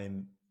the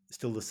same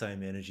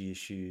energy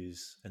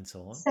issues and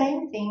so on.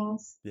 Same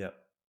things. Yeah.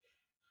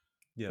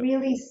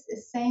 Really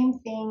same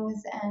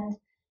things, and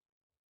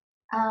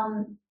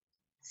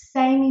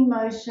same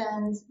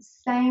emotions,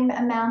 same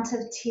amount of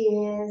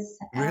tears.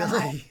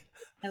 Really?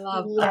 I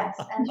love Yes,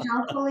 and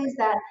how cool is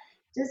that?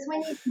 Just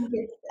when you think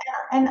it's,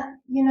 and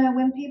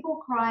when people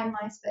cry in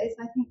my space,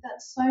 I think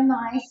that's so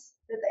nice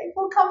that they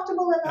feel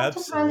comfortable enough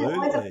to kind of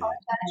always Absolutely.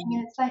 apologizing,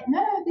 and it's like,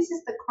 no, this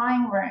is the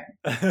crying room.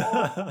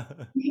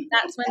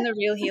 That's when the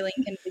real healing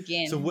can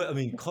begin. So,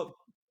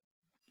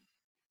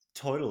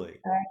 totally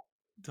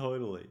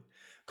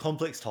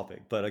complex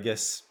topic, but I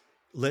guess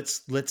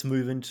let's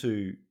move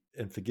into,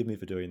 and forgive me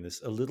for doing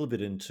this, a little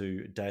bit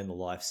into day in the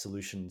life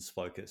solutions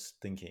focused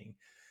thinking.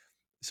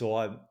 So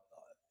I'm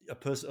a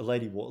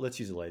lady. Let's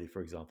use a lady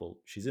for example.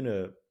 She's in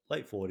her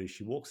late 40s.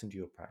 She walks into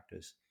your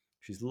practice.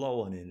 She's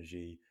low on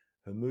energy.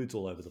 Her mood's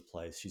all over the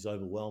place. She's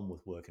overwhelmed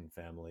with work and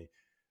family.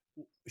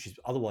 she's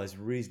otherwise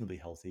reasonably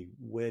healthy,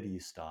 where do you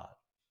start?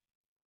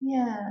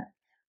 Yeah.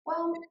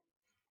 Well,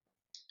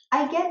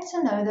 I get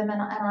to know them,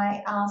 and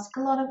I ask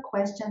a lot of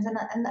questions, and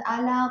I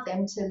allow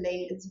them to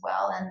lead as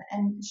well,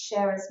 and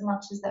share as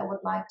much as they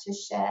would like to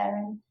share.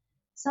 And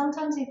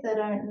sometimes, if they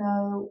don't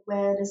know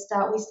where to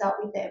start, we start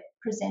with their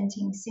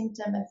presenting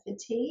symptom of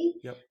fatigue.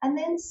 Yep. And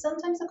then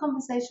sometimes the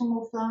conversation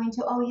will flow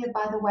into, oh, yeah,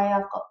 by the way,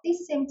 I've got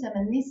this symptom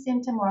and this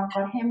symptom, or I've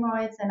got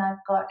hemorrhoids and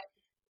I've got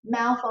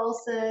mouth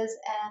ulcers.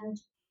 And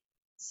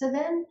so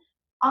then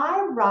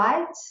I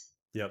write,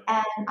 Yep.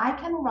 and I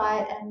can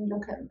write and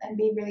look at and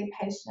be really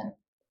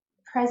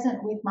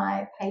present with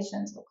my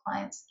patients or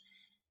clients,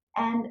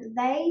 and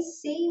they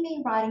see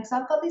me writing. So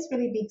I've got this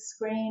really big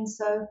screen,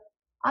 so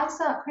I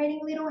start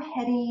creating little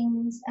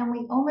headings, and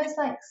we almost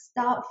like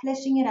start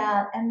fleshing it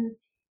out, and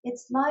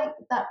it's like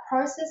that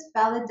process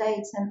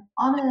validates and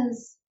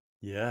honors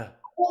Yeah.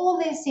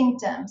 all their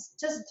symptoms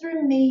just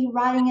through me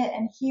writing it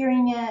and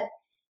hearing it.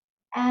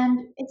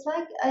 And it's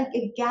like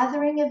a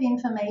gathering of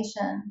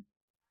information.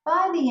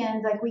 By the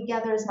end, like, we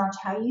gather as much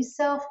how you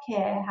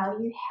self-care, how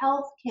you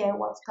health care,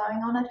 what's going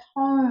on at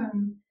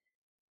home,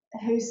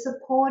 who's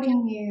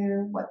supporting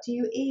you, what do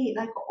you eat,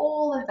 like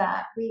all of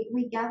that.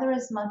 We gather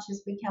as much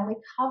as we can. We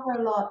cover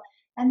a lot.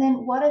 And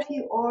then what have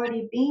you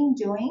already been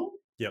doing?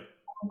 Yep.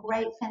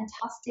 Great,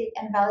 fantastic,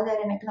 and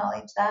validate and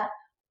acknowledge that.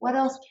 What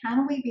else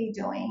can we be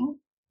doing?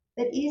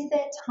 That is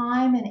there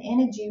time and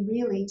energy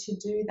really to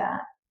do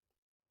that?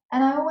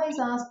 And I always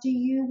ask, do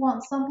you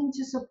want something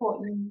to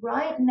support you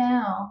right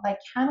now? Like,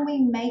 can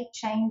we make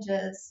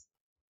changes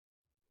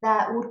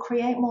that would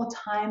create more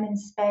time and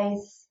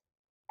space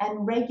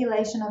and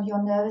regulation of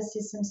your nervous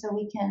system so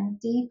we can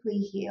deeply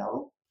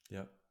heal?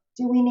 Yep.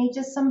 Do we need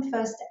just some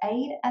first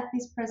aid at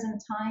this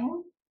present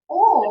time?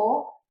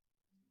 Or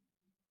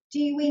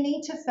do we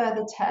need to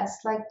further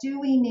test? Like, do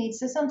we need,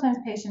 so sometimes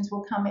patients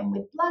will come in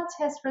with blood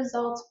test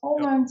results,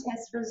 hormone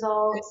test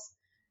results,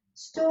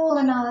 stool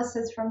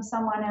analysis from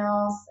someone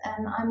else,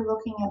 and I'm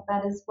looking at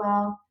that as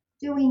well.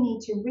 Do we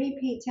need to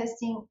repeat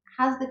testing?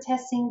 Has the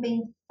testing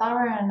been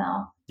thorough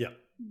enough? Yep.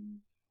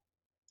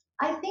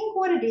 I think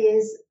what it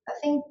is, I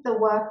think the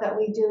work that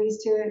we do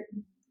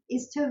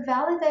is to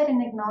validate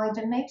and acknowledge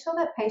and make sure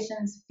that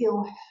patients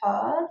feel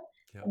heard,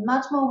 Yep. and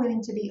much more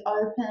willing to be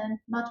open,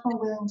 much more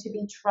willing to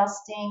be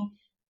trusting,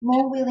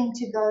 more willing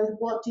to go,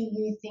 what do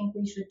you think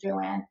we should do,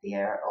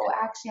 Anthea? Or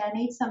actually, I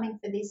need something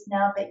for this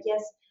now, but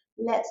yes,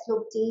 let's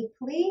look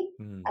deeply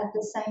at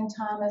the same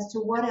time as to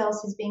what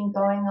else has been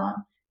going on.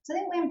 So I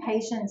think when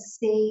patients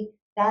see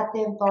that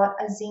they've got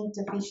a zinc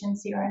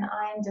deficiency or an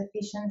iron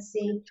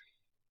deficiency,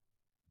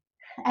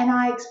 and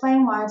I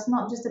explain why it's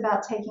not just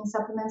about taking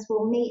supplements,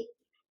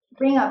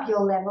 bring up your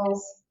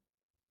levels.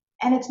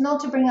 And it's not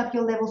to bring up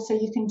your levels so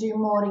you can do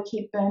more to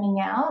keep burning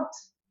out.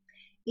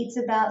 It's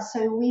about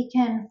so we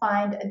can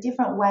find a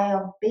different way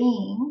of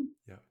being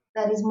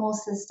that is more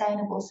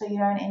sustainable so you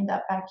don't end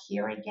up back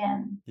here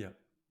again. Yeah.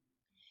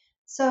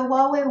 So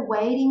while we're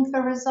waiting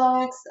for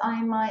results,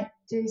 I might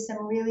do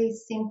some really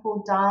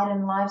simple diet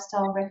and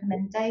lifestyle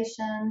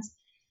recommendations.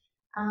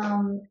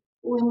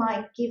 We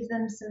might give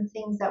them some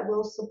things that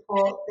will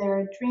support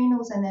their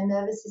adrenals and their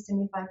nervous system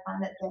if I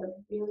find that they're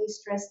really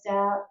stressed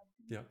out.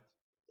 Yeah.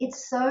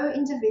 It's so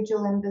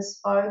individual and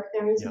bespoke.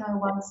 There is no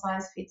one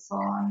size fits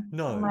all in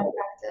my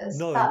practice.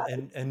 No, but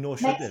and nor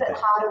should makes there it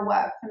be. harder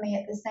work for me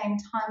at the same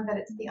time, but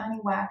it's the only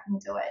way I can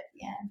do it.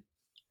 Yeah.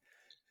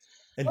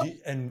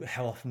 And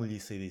how often will you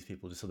see these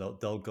people? Just so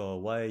they'll go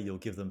away, you'll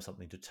give them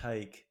something to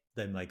take,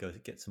 they may go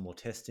get some more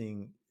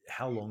testing.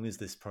 How long is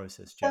this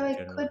process generally?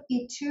 So it could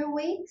be 2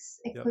 weeks,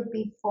 it could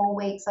be 4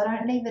 weeks. I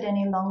don't leave it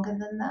any longer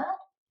than that.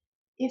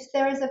 If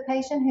there is a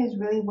patient who's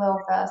really well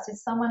versed,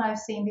 it's someone I've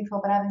seen before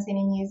but I haven't seen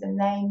in years, and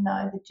they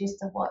know the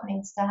gist of what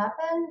needs to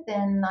happen,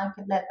 then I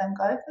could let them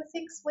go for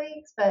 6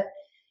 weeks. But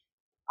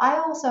I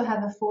also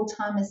have a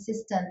full-time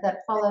assistant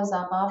that follows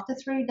up after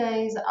 3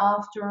 days,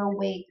 after a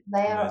week.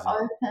 They are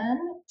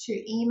open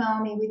to email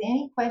me with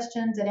any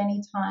questions at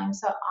any time.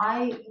 So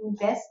I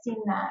invest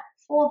in that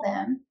for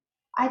them.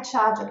 I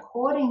charge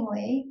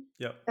accordingly,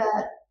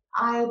 but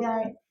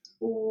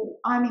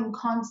I'm in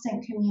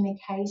constant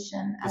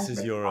communication. This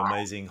is your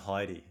amazing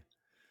Heidi.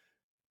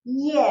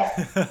 Yeah.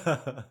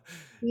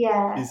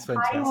 Yeah. She's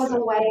fantastic. Heidi was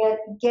away at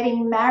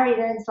getting married,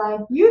 and it's like,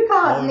 you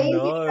can't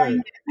leave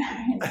me.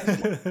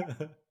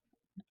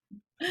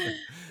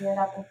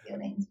 Yeah, other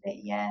feelings, but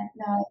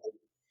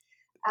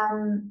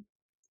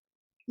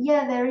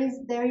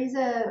there is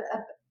a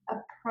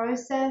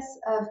process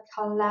of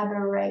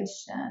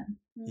collaboration.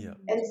 Yeah.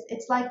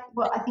 It's like,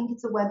 well, I think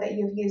it's a word that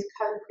you've used,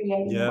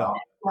 co-creating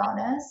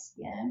wellness.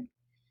 Yeah.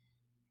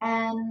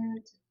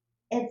 And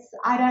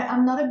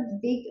I'm not a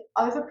big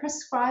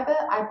overprescriber.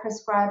 I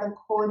prescribe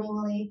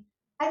accordingly.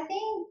 I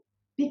think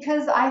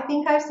because I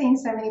think I've seen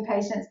so many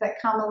patients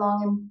that come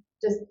along and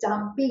just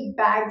dump big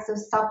bags of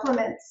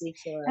supplements. And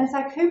it's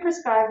like, who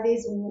prescribed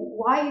this?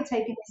 Why are you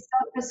taking this?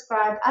 Not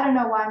prescribed. I don't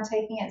know why I'm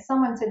taking it.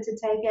 Someone said to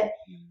take it.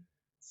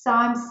 So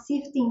I'm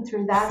sifting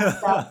through that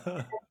stuff.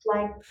 It's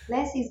like,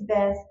 less is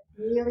best.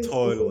 Really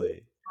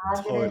totally.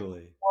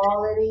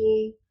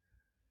 quality.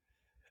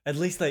 At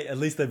least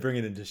they bring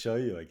it in to show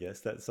you. I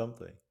guess that's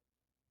something.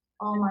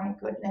 Oh my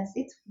goodness,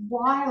 it's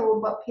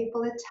wild what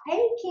people are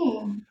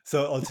taking.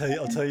 So I'll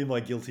tell you my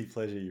guilty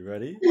pleasure. You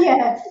ready?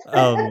 Yes.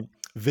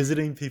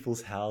 Visiting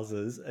people's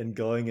houses and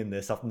going in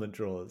their supplement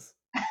drawers.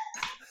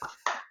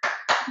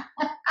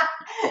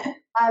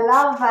 I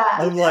love that.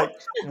 I'm like,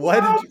 Yeah,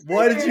 I do.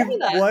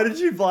 that. why did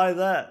you buy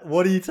that?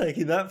 What are you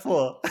taking that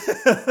for? Isn't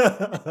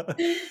that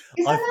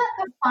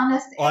the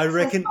funnest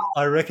exercise?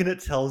 I reckon it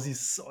tells you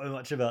so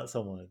much about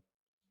someone.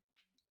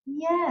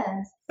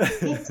 Yes.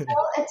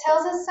 It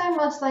tells us so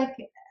much. Like,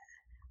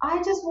 I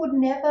just would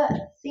never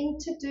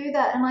think to do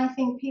that. And I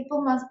think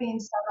people must be in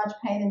so much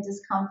pain and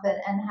discomfort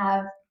and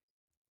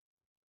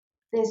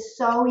they're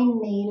so in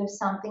need of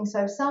something.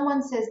 So if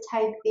someone says,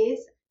 take this,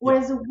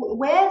 whereas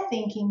we're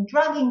thinking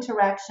drug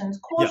interactions,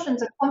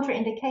 cautions and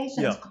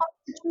contraindications,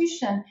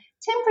 constitution,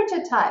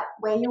 temperature type,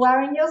 where you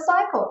are in your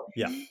cycle.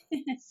 Yeah.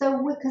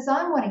 So because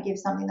I want to give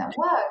something that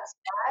works,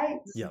 right?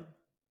 Yeah.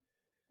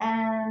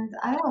 And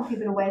I don't want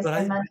people to waste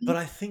their money. But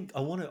I think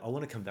I want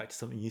to come back to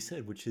something you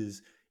said, which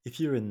is if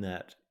you're in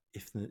that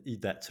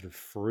that sort of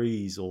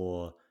freeze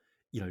or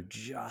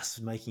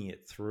just making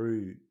it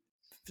through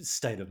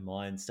state of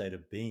mind, state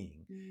of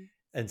being,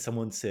 and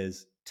someone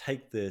says,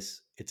 "Take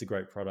this; it's a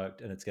great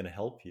product and it's going to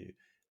help you."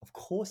 Of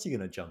course, you're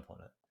going to jump on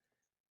it.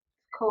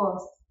 Of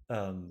course,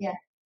 yeah,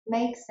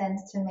 makes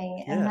sense to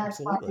me, and that's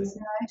why there's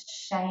no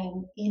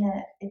shame in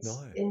it.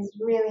 There's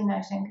really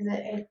no shame because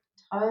it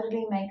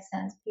totally makes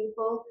sense.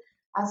 People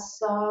are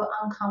so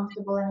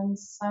uncomfortable and in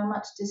so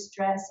much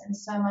distress and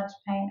so much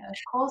pain. Of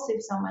course,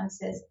 if someone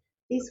says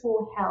this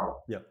will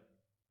help,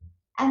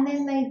 and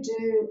then they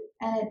do,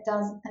 and it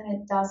doesn't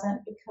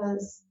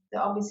because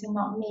they're obviously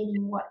not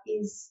meeting what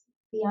is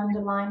the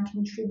underlying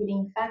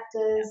contributing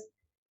factors.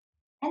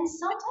 And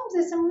sometimes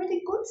there's some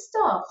really good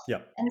stuff,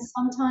 and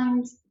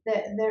sometimes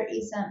there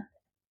isn't.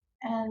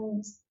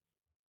 And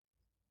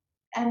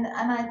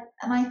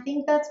I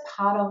think that's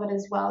part of it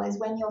as well, is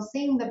when you're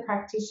seeing the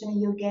practitioner,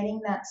 you're getting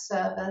that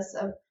service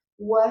of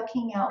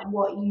working out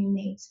what you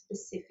need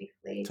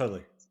specifically.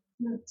 Totally.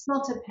 It's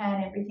not to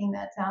pan everything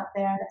that's out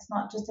there, and it's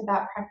not just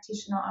about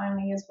practitioner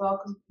only as well,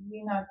 because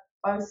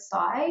both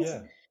sides.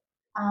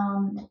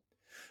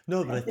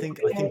 No, but I think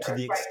to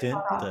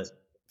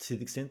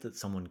the extent that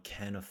someone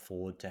can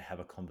afford to have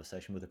a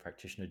conversation with a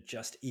practitioner,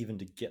 just even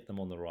to get them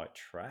on the right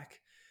track,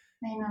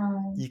 I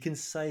know. You can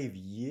save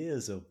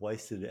years of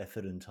wasted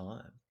effort and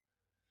time.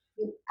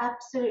 You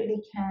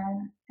absolutely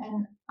can.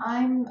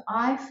 And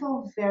I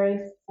feel very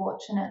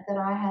fortunate that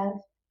I have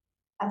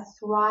a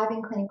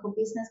thriving clinical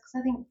business, because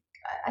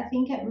I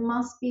think it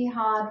must be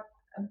hard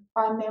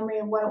by memory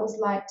of what it was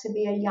like to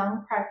be a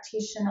young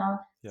practitioner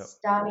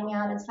starting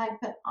out. It's like,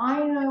 but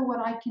I know what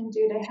I can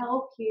do to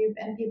help you,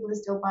 and people are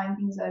still buying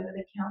things over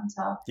the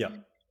counter.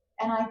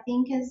 And I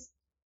think as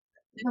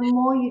the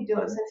more you do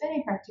it, so if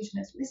any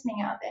practitioners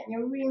listening out there and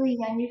you're really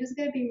young, you're just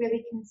going to be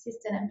really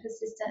consistent and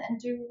persistent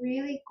and do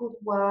really good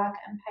work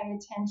and pay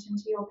attention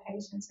to your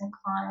patients and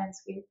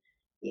clients with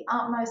the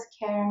utmost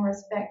care and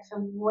respect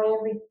for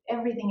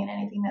everything and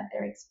anything that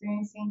they're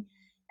experiencing.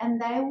 And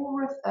they will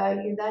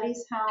refer you. That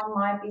is how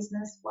my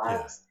business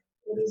works.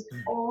 It is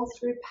all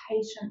through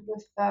patient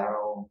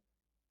referral.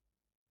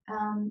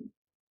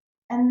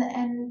 And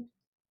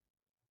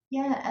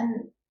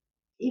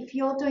if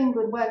you're doing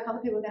good work, other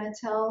people are going to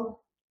tell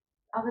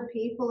other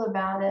people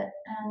about it,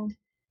 and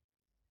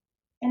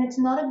it's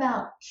not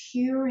about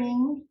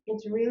curing,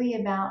 it's really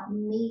about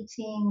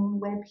meeting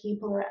where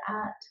people are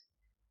at,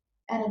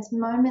 and it's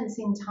moments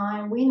in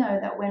time. We know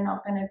that we're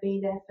not going to be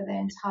there for the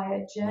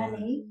entire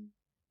journey.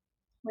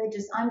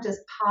 I'm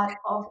just part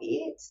of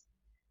it.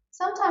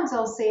 Sometimes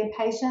I'll see a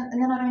patient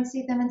and then I don't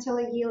see them until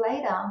a year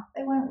later.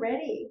 They weren't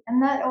ready,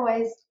 and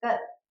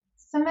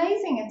it's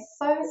amazing. It's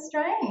so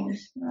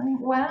strange. I think,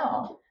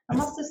 wow, I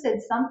must have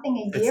said something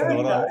a year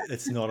ago.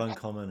 It's not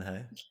uncommon,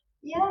 hey?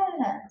 Yeah.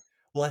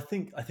 Well, I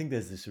think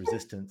there's this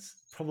resistance,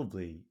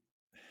 probably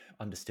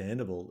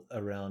understandable,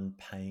 around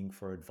paying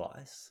for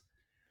advice.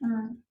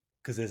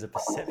 Because there's a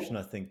perception,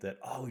 I think, that,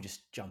 we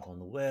just jump on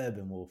the web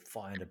and we'll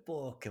find a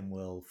book and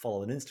we'll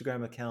follow an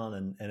Instagram account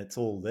and it's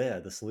all there.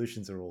 The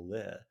solutions are all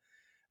there.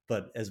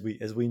 But as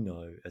we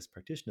know as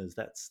practitioners,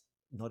 that's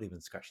not even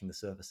scratching the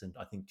surface. And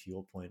I think, to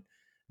your point,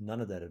 none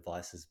of that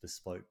advice is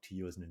bespoke to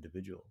you as an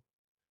individual.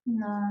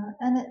 No,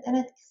 and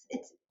it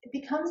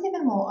becomes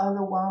even more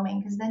overwhelming,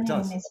 because then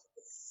you're in this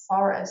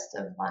forest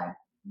of like,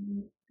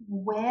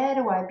 where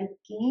do I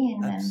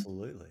begin?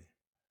 Absolutely.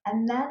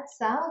 And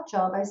that's our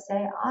job. I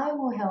say, I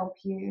will help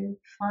you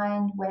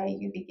find where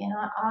you begin.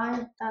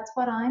 That's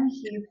what I'm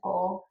here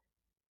for.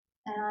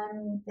 And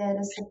I'm there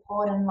to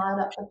support and light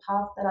up the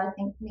path that I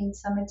think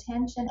needs some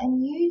attention.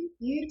 And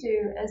you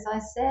do, as I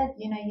said,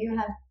 you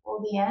have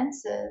all the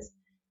answers.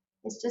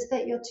 It's just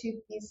that you're too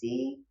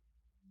busy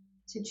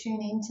to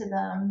tune into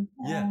them.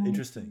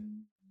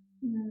 Interesting.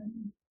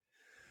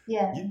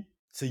 Yeah.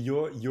 So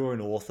you're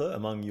an author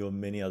among your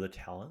many other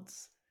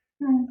talents.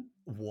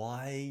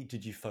 Why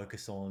did you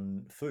focus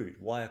on food?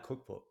 Why a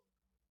cookbook?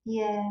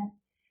 Yeah.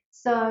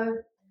 So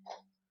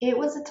it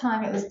was a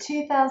time, it was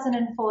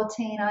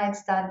 2014. I had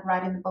started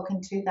writing the book in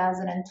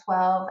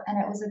 2012, and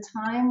it was a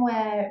time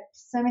where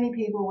so many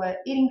people were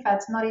eating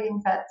fats, not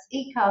eating fats,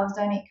 eat carbs,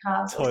 don't eat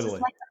carbs. It was just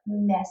Totally. like a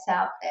mess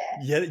out there.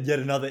 Yet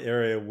another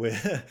area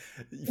where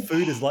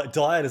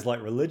diet is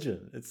like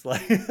religion. It's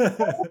like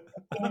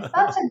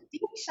Such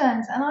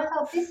addictions. And I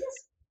thought, this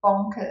is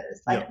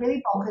bonkers, like Yep.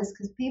 really bonkers,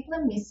 because people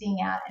are missing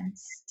out, and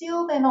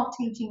still they're not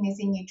teaching this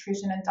in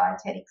nutrition and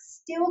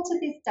dietetics. Still to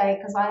this day,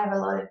 because I have a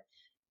lot of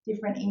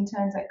different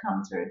interns that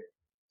come through.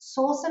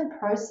 Source and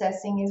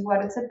processing is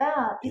what it's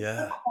about. It's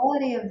the Yeah.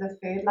 quality of the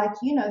food, like,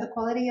 the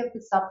quality of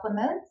the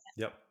supplements,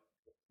 Yep.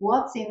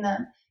 what's in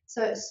them.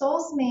 So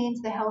source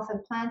means the health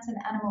of plants and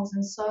animals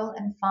and soil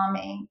and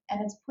farming,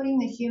 and it's putting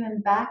the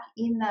human back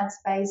in that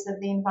space of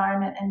the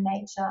environment and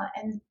nature.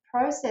 And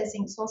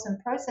processing, source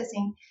and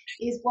processing,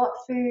 is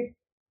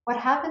what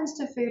happens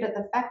to food at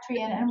the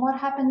factory end, and what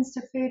happens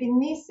to food in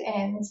this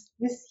end,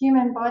 this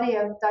human body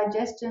of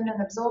digestion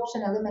and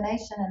absorption,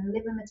 elimination, and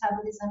liver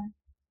metabolism.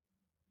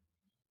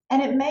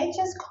 And it made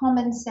just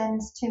common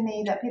sense to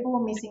me that people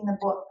were missing the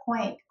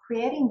point,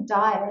 creating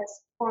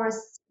diets for a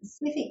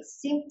specific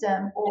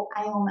symptom or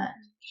ailment,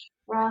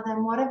 rather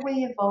than what have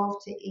we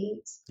evolved to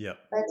eat. Yep.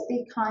 Let's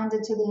be kinder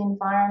to the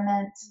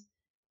environment.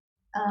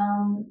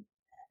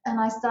 And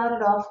I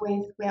started off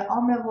with, we're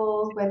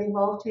omnivores, we've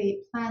evolved to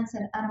eat plants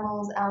and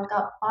animals, our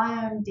gut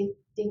biome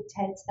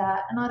dictates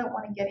that. And I don't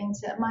want to get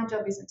into, my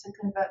job isn't to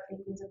convert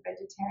vegans or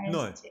vegetarians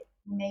No. into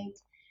meat.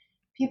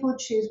 People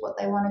choose what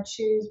they want to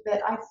choose,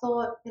 but I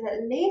thought that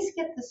at least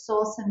get the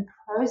source and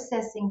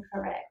processing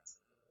correct.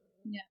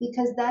 Yeah.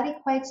 Because that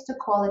equates to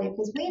quality,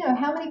 because we know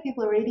how many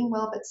people are eating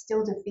well but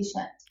still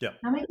deficient. Yep.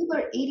 How many people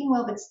are eating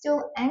well but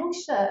still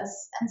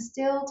anxious and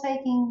still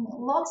taking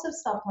lots of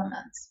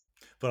supplements.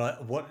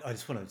 But I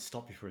just want to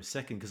stop you for a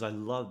second, because I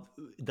love,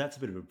 that's a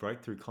bit of a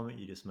breakthrough comment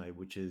you just made,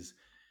 which is,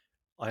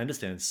 I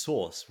understand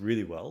source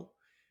really well,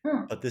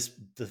 but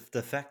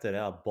the fact that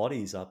our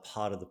bodies are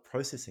part of the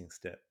processing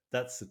step,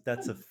 that's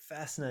a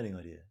fascinating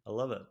idea. I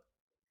love it.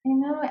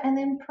 And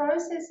then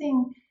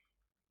processing,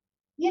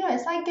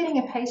 it's like getting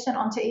a patient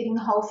onto eating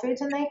whole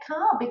foods, and they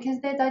can't, because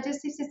their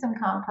digestive system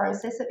can't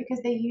process it,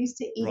 because they're used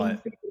to eating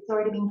Right. food that's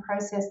already been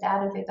processed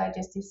out of their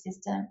digestive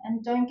system.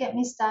 And don't get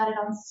me started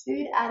on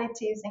food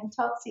additives and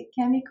toxic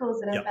chemicals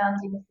that are Yep. found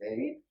in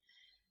food.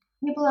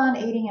 People aren't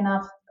eating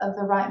enough of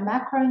the right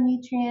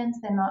macronutrients.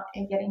 They're not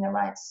getting the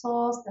right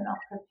source. They're not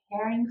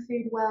preparing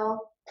food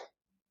well.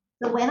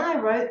 So when I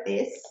wrote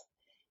this,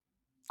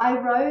 I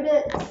wrote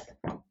it,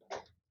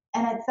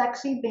 and it's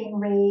actually been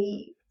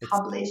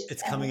republished.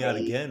 It's coming out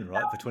again,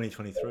 right, for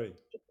 2023.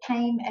 It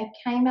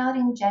came out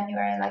in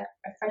January, like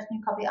a fresh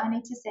new copy. I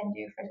need to send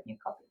you a fresh new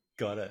copy.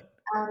 Got it.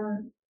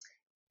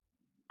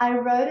 I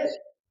wrote it,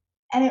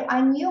 and I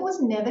knew it was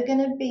never going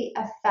to be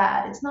a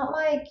fad. It's not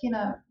like,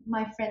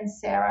 my friend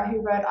Sarah,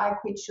 who wrote I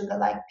Quit Sugar,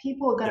 like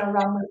people are going to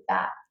run with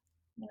that.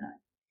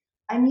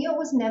 I knew it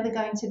was never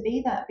going to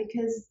be that,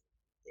 because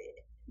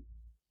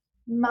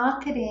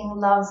marketing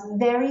loves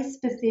very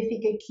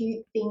specific,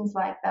 acute things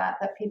like that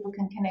people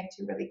can connect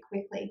to really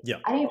quickly. Yeah.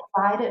 I didn't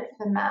write it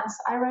for mass.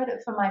 I wrote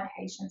it for my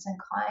patients and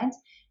clients.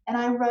 And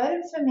I wrote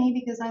it for me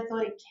because I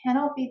thought it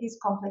cannot be this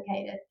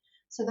complicated.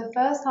 So the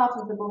first half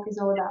of the book is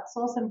all about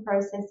source and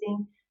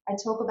processing. I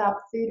talk about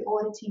food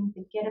auditing,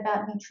 forget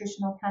about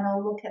nutritional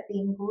panel, look at the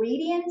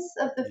ingredients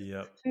of the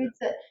foods,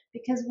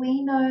 because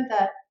we know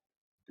that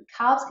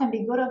carbs can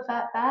be good or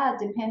bad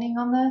depending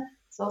on the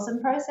source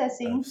and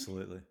processing.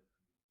 Absolutely.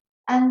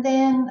 And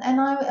then,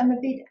 I am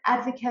a big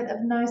advocate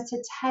of nose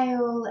to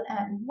tail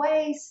and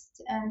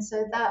waist. And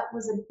so that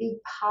was a big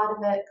part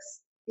of it.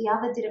 The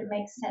other didn't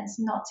make sense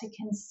not to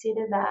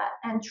consider that.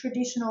 And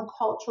traditional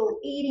cultural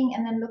eating,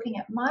 and then looking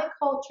at my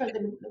culture,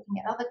 then looking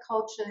at other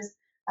cultures.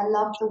 I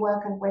love the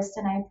work of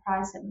Weston A.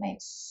 Price. It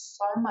made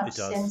so much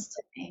sense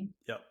to me.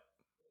 Yep.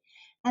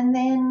 And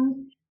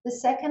then the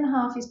second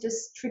half is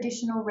just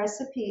traditional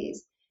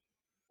recipes.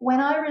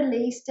 When I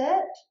released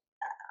it,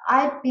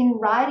 I'd been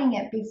writing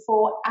it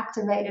before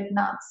activated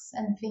nuts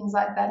and things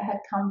like that had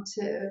come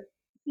to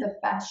the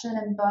fashion,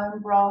 and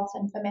bone broths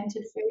and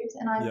fermented foods.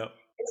 And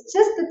it's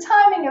just the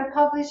timing of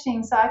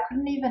publishing. So I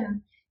couldn't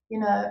even,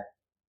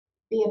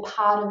 be a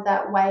part of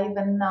that wave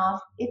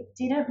enough. It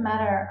didn't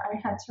matter. I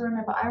had to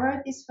remember, I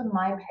wrote this for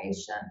my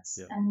patients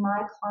and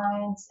my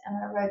clients, and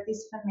I wrote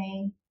this for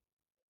me.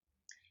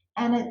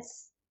 And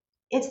it's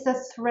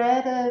the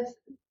thread of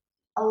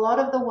a lot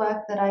of the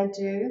work that I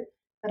do,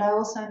 but I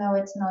also know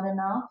it's not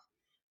enough.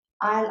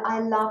 I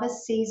love a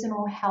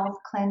seasonal health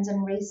cleanse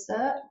and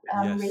reset,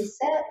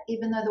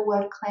 even though the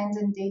word cleanse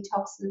and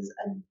detox is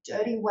a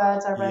dirty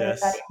words. I wrote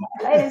that in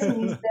my latest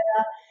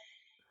newsletter.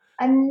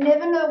 I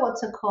never know what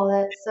to call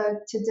it. So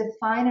to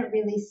define it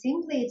really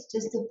simply, it's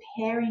just a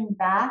paring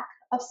back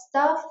of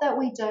stuff that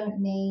we don't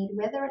need,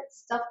 whether it's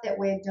stuff that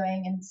we're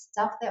doing and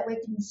stuff that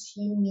we're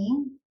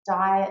consuming,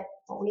 diet,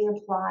 what we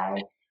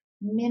apply,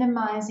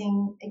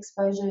 minimizing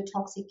exposure to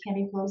toxic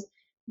chemicals,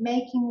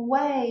 making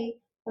way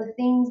for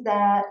things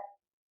that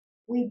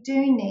we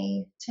do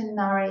need to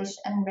nourish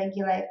and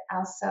regulate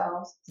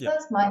ourselves. So Yeah.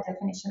 that's my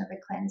definition of a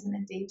cleanse and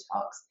a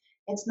detox.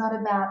 It's not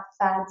about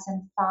fads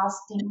and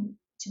fasting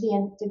to the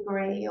nth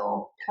degree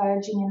or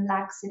purging and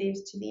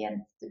laxatives to the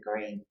nth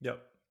degree. Yep.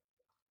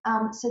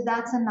 So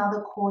that's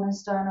another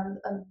cornerstone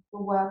of the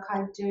work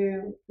I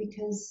do,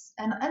 because,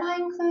 and I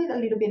include a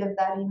little bit of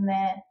that in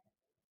there,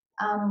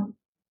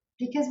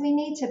 because we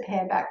need to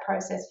pare back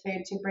processed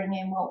food to bring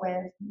in what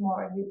we're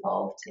more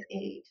evolved to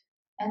eat.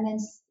 And then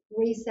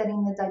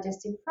resetting the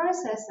digestive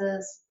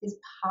processes is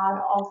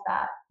part of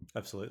that.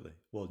 Absolutely.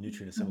 Well,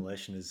 nutrient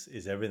assimilation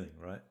is everything,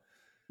 right?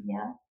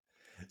 Yeah.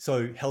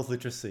 So health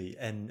literacy,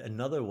 and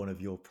another one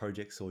of your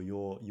projects or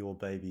your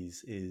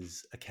babies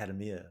is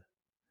Akademeia.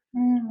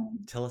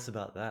 Mm. Tell us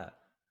about that.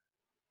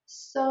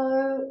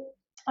 So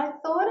I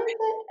thought of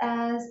it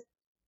as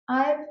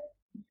I've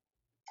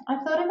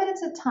I thought of it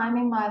as a time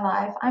in my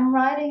life. I'm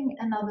writing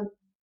another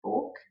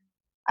book.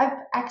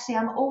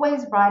 I'm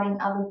always writing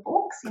other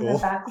books in the Cool.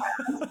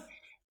 background,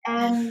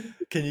 and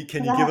Can you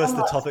because I give have a us the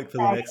lot to topic for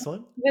the say. next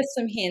one? There's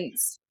some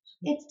hints.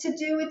 It's to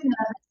do with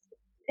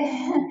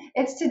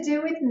it's to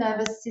do with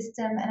nervous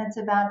system, and it's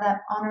about that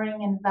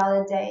honoring and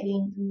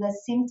validating the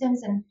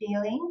symptoms and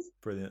feelings,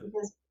 Brilliant.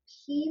 because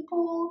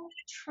people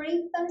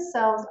treat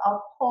themselves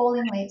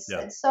appallingly. Yeah.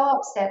 It so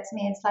upsets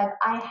me. It's like,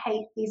 I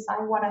hate this, I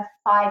want to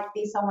fight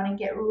this, I want to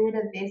get rid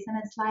of this. And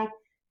it's like,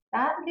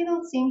 that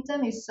little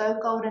symptom is so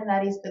golden.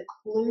 That is the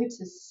clue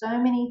to so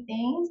many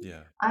things.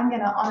 Yeah. I'm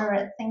going to honor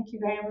it. Thank you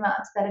very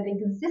much that it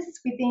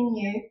exists within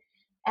you.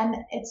 And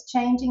it's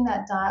changing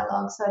that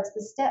dialogue. So it's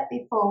the step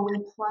before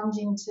we plunge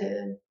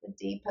into the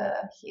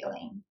deeper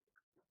healing.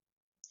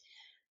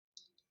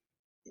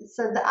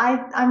 So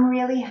I'm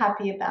really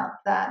happy about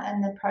that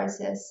and the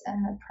process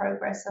and the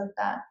progress of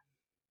that.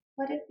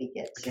 What did we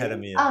get to?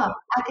 Akademeia.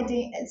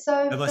 Academia. So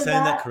Am I for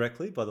saying that that,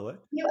 correctly, by the way?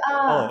 you Oh,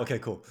 are. okay,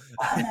 cool.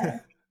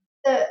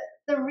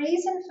 The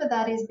reason for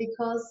that is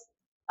because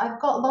I've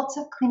got lots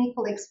of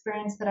clinical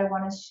experience that I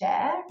want to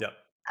share. Yep.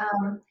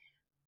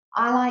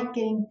 I like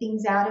getting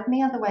things out of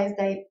me, otherwise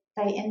they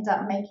end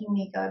up making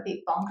me go a bit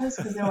bonkers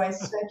because they're always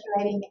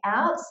circulating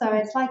out. So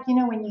it's like,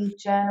 when you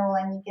journal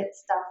and you get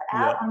stuff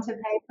out Yep. onto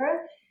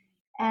paper.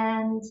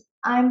 And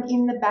I'm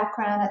in the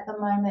background at the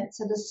moment.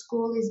 So the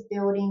school is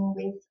building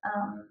with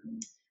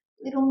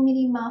little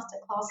mini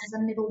masterclasses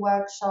and little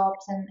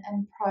workshops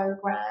and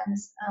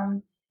programs.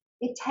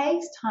 It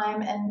takes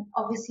time, and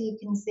obviously you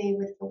can see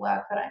with the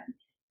work that I'm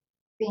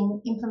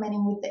been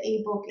implementing with the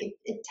ebook,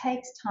 it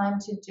takes time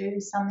to do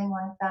something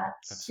like that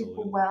super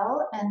Absolutely.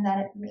 well, and that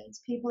it meets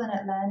people and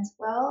it lands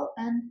well,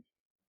 and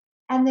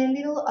they're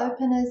little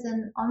openers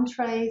and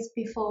entrees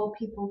before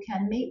people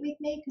can meet with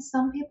me, because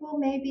some people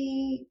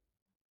maybe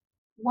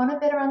want to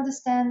better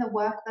understand the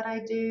work that I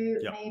do.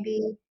 Yep.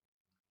 Maybe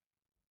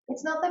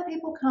it's not that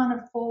people can't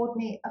afford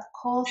me. Of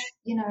course,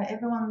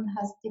 everyone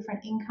has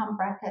different income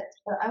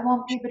brackets, but I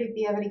want people to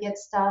be able to get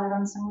started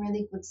on some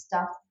really good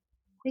stuff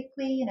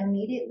quickly and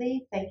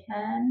immediately if they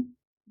can.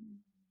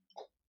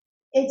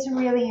 It's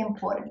really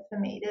important for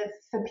me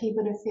for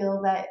people to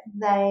feel that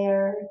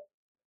they're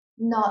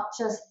not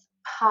just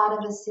part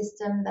of a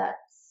system that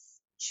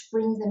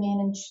brings them in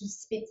and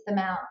spits them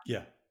out.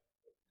 Yeah.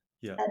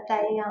 Yeah. That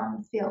they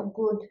feel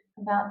good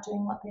about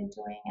doing what they're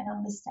doing and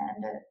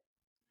understand it.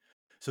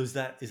 So is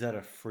that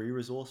a free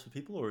resource for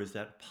people, or is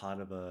that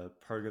part of a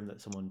program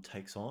that someone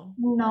takes on?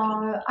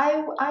 No,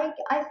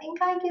 I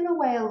think I give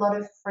away a lot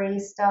of free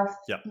stuff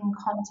Yep. in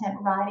content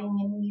writing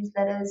and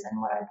newsletters and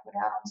what I put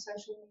out on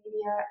social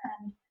media,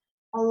 and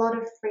a lot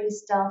of free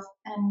stuff,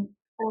 and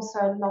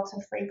also lots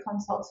of free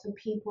consults for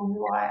people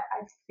who I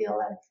feel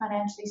are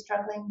financially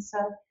struggling. So,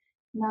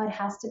 it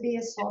has to be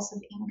a source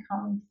of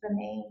income for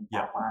me,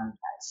 Yep. that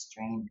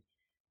stream.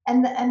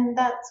 And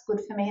that's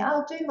good for me.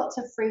 I'll do lots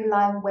of free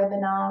live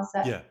webinars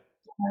that Yeah.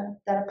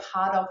 that are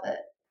part of it.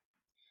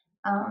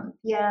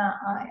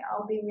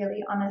 I'll be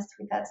really honest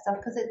with that stuff,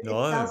 because it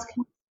No, does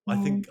I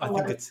consume think a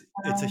lot of it's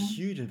a time.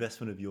 huge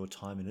investment of your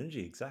time and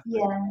energy. Exactly.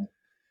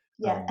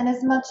 Yeah. And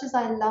as much as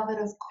I love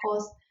it, of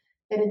course,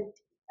 that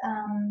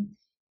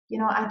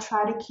I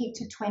try to keep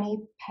to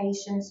 20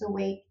 patients a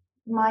week.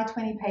 My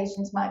 20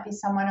 patients might be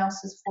someone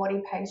else's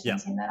 40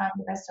 patients, in that I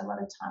invest a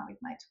lot of time with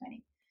my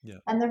 20. Yeah.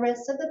 And the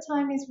rest of the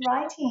time is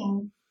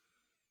writing.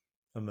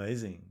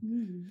 Amazing.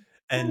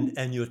 Mm.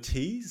 And your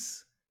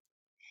teas?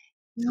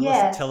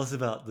 Yes. Tell us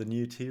about the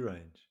new tea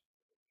range.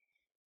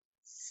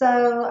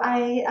 So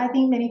I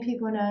think many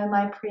people know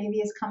my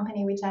previous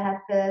company, which I had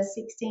for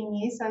 16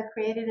 years. So I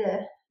created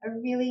a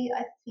really,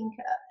 I think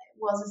it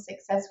was a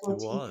successful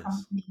tea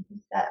company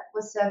that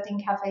was served in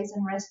cafes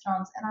and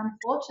restaurants. And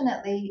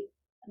unfortunately,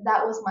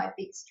 that was my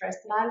big stress,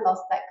 that I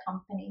lost that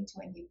company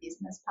to a new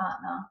business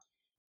partner.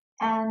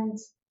 And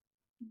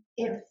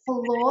it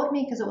floored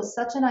me because it was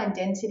such an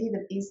identity,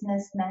 the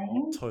business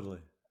name. Totally.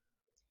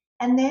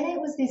 And then it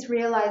was this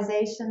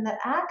realization that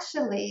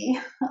actually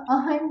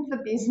I'm the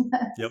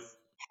business. Yep.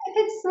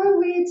 It's so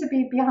weird to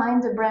be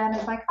behind a brand.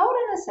 It's like, hold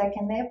on a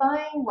second, they're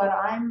buying what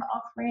I'm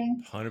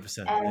offering. 100%.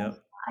 And Yeah.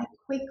 I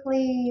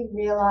quickly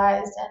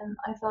realized, and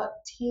I thought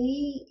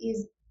tea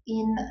is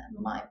in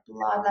my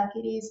blood, like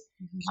it is.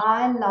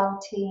 I love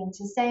tea and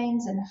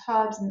tisanes and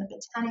herbs in the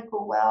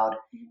botanical world,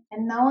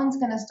 and no one's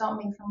going to stop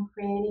me from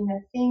creating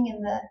the thing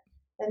and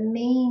the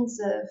means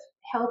of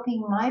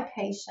helping my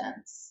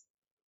patients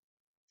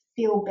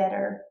feel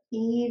better.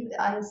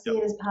 I see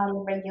it as part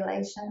of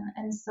regulation,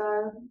 and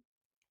so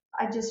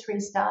I just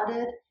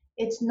restarted.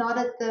 It's not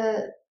at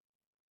the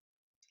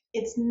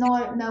it's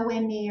not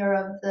nowhere near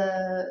of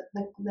the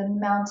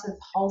amount of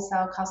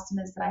wholesale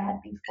customers that I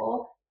had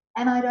before,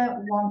 and I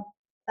don't want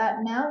that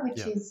now, which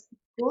Yeah. is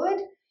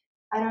good.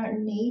 I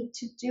don't need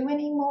to do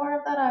any more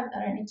of that. I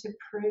don't need to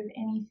prove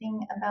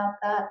anything about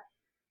that.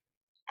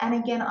 And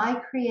again, I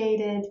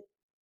created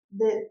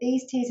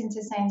these teas and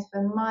tisanes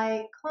for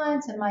my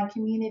clients and my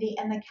community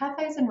and the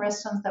cafes and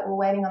restaurants that were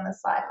waiting on the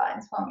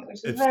sidelines for me,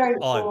 which is very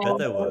I bet cool.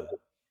 they were.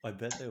 I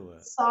bet they were.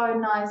 So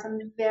nice. I'm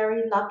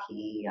very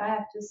lucky, I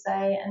have to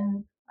say.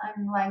 And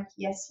I'm like,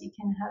 yes, you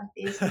can have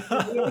this if you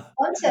really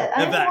want it.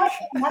 I They're don't want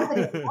back. you to have it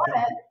if you want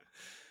it.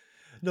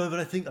 No,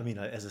 but I think, I mean,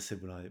 as I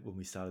said when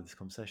we started this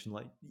conversation,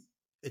 like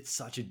it's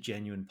such a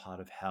genuine part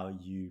of how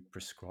you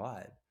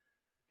prescribe.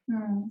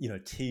 Hmm. You know,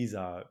 teas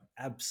are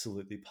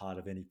absolutely part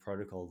of any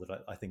protocol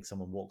that I think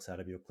someone walks out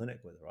of your clinic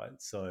with, right?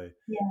 So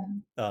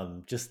Yeah,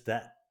 just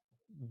that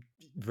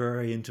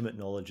very intimate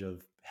knowledge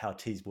of how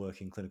teas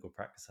work in clinical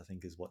practice, I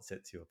think, is what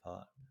sets you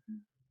apart.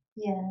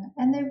 yeah.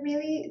 And they're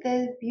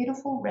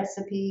beautiful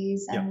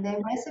recipes, Yep. and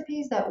they're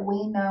recipes that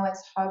we know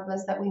as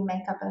herbalists that we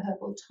make up a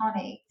herbal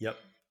tonic. Yep.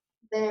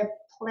 They're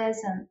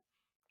pleasant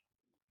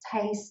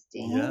Yeah.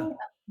 tasting.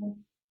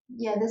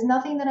 Yeah, there's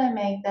nothing that I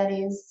make that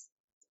is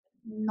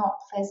not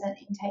pleasant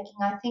in taking.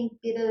 I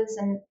think bitters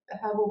and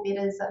herbal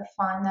bitters are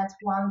fine. That's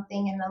one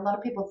thing, and a lot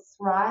of people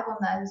thrive on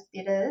those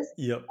bitters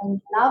Yep.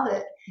 and love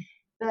it.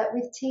 But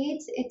with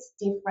tea, it's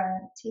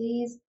different.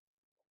 Teas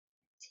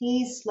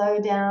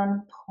slow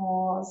down,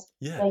 pause,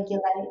 Yeah.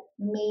 regulate,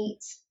 meet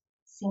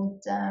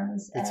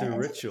symptoms, It's a and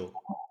ritual.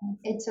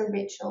 it's a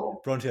ritual.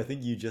 Bronte, I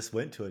think you just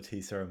went to a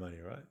tea ceremony,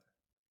 right?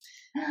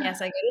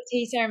 Yes, I go to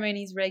tea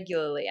ceremonies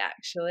regularly,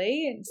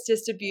 actually. It's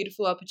just a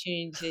beautiful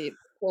opportunity to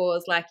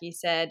pause, like you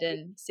said,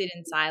 and sit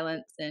in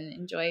silence and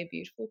enjoy a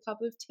beautiful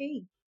cup of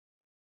tea.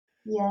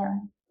 Yeah,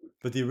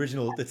 But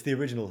it's the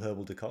original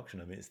herbal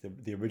decoction. I mean, it's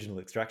the original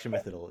extraction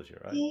methodology,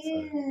 it right?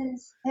 So,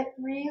 is. It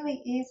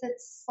really is.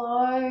 It's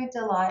so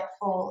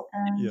delightful,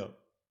 and yeah.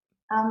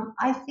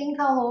 I think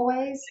I'll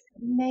always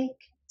make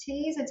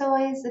teas. It's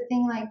always the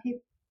thing, like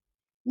people,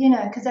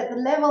 because at the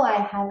level I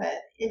have it,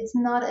 it's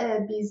not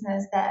a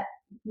business that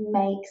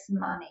makes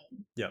money.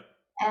 Yeah.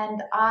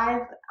 And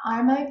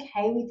I'm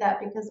okay with that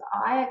because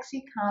I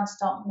actually can't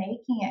stop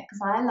making it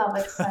because I love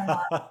it so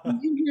much.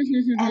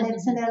 And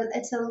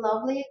it's a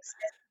lovely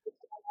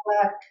accessible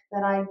work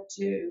that I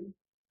do.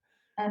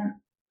 And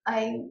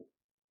I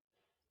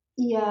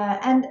Yeah,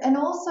 and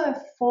also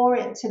for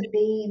it to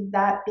be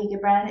that big a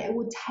brand, it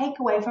would take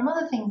away from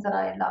other things that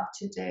I love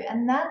to do.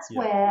 And that's Yeah.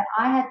 where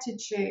I had to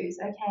choose,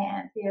 okay,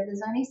 Anthea,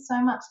 there's only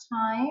so much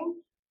time.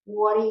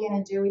 What are you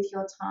going to do with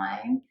your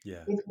time?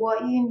 Yeah. With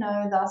what you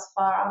know thus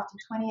far after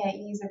 28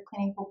 years of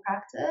clinical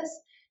practice?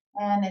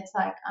 And it's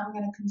like, I'm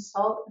going to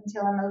consult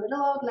until I'm a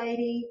little old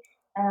lady,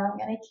 and I'm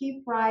going to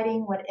keep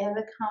writing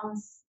whatever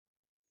comes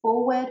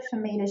forward for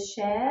me to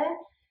share,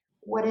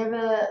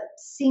 whatever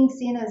sinks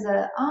in as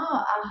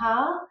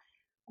aha,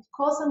 of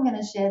course I'm going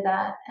to share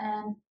that.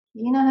 And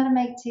you know how to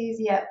make teas?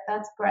 Yep,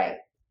 that's great.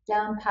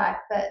 Down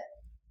pat. But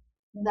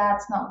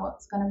that's not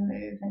what's going to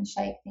move and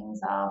shake things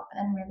up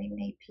and really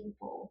meet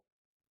people.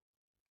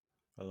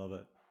 I love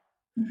it.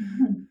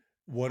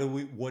 What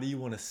do you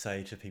want to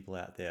say to people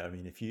out there? I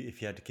mean, if you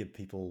had to give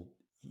people,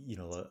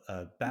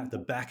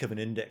 the back of an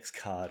index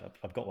card,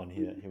 I've got one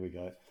here. Here we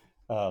go.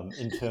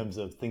 In terms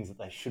of things that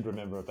they should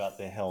remember about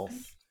their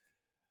health,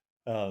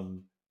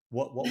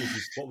 what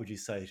would you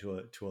say to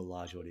a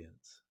large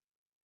audience?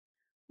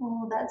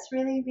 Oh, that's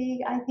really big.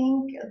 I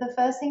think the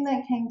first thing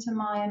that came to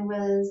mind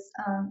was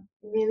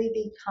really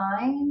be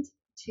kind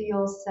to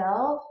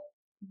yourself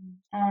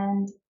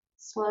and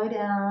slow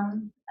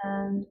down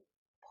and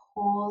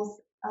pause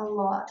a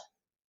lot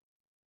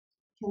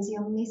because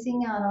you're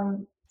missing out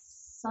on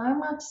so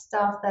much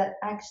stuff that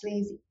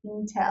actually is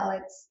intel.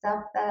 It's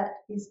stuff that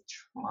is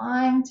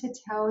trying to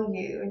tell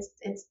you.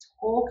 It's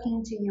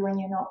talking to you when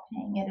you're not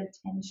paying it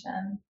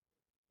attention.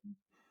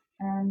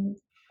 And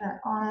that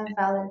honor,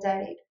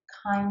 validate,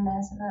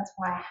 kindness, and that's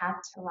why I had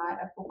to write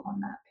a book on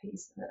that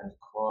piece of it, of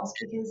course,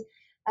 because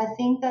I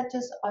think that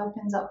just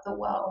opens up the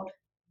world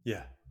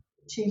Yeah.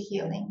 to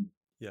healing.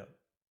 Yeah.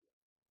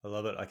 I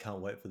love it. I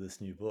can't wait for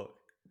this new book.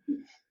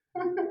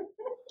 I better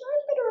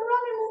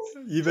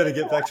You better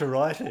get back to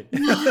writing.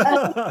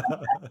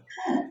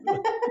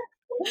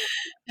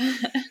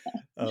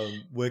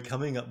 We're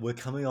coming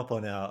up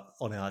on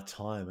our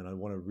time, and I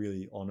want to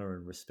really honor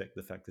and respect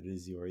the fact that it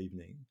is your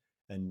evening,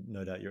 and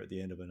no doubt you're at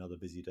the end of another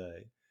busy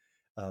day.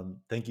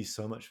 Thank you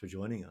so much for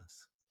joining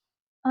us.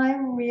 I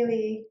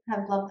really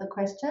have loved the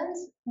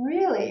questions.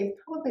 Really,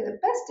 probably the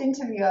best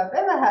interview I've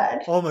ever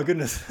had. Oh my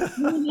goodness.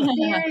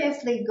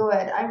 Seriously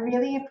good. I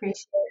really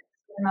appreciate it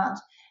so much.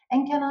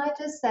 And can I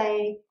just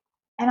say,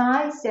 and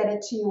I said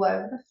it to you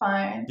over the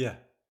phone, Yeah.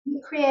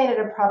 you created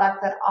a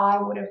product that I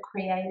would have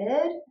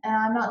created. And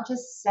I'm not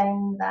just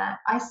saying that.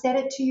 I said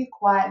it to you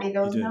quietly.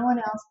 There You was did. no one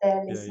else there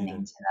Yeah, you listening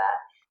did. to that.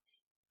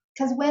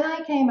 Because when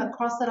I came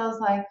across it, I was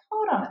like,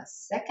 hold on a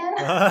second.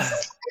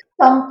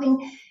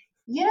 Something,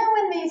 you know,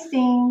 when these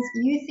things,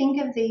 you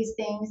think of these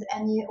things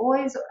and you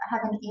always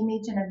have an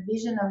image and a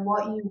vision of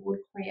what you would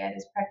create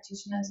as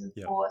practitioners, of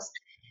Yeah. course.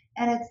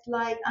 And it's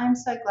like, I'm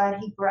so glad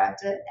he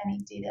grabbed it and he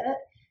did it.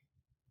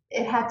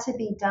 It had to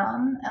be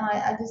done. And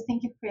I just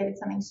think you've created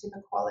something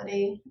super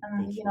quality.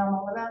 And, Thank you know, you. I'm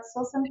all about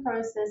source and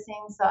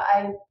processing. So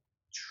I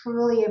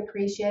truly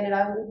appreciate it.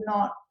 I would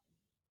not,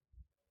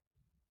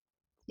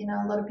 you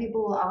know, a lot of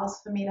people will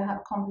ask for me to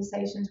have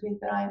conversations with,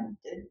 but I'm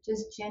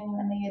just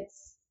genuinely,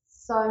 it's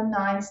so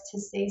nice to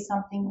see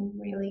something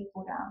really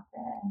good out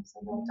there. So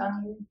well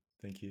done, you.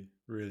 Thank you.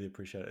 Really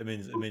appreciate it. It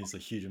means a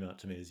huge amount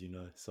to me, as you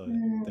know. So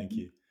thank Mm,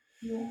 you.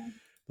 yeah.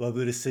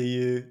 Lovely to see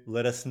you.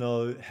 Let us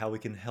know how we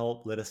can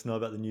help. Let us know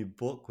about the new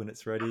book when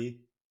it's ready.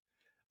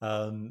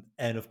 And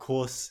of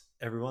course,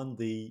 everyone,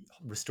 the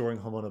Restoring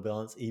Hormonal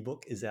Balance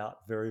ebook is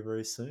out very,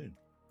 very soon.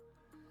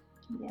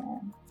 Yeah.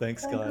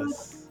 Thanks, So good.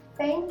 guys.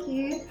 Thank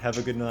you. Have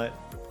a good night.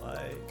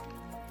 Bye.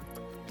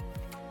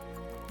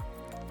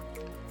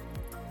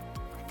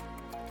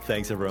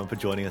 Thanks, everyone, for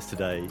joining us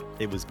today.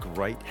 It was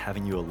great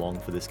having you along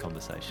for this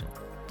conversation.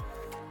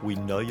 We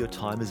know your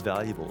time is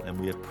valuable and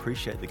we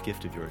appreciate the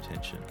gift of your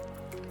attention.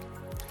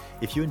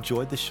 If you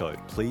enjoyed the show,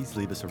 please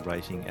leave us a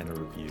rating and a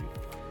review.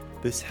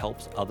 This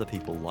helps other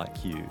people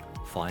like you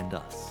find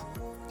us.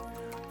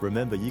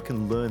 Remember, you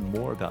can learn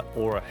more about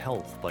Aura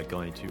Health by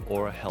going to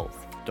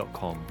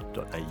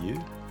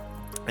aurahealth.com.au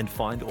and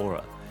find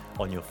Aura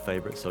on your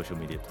favorite social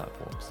media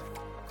platforms.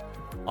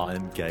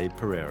 I'm Gabe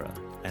Pereira,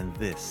 and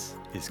this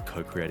is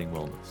Co-Creating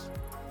Wellness.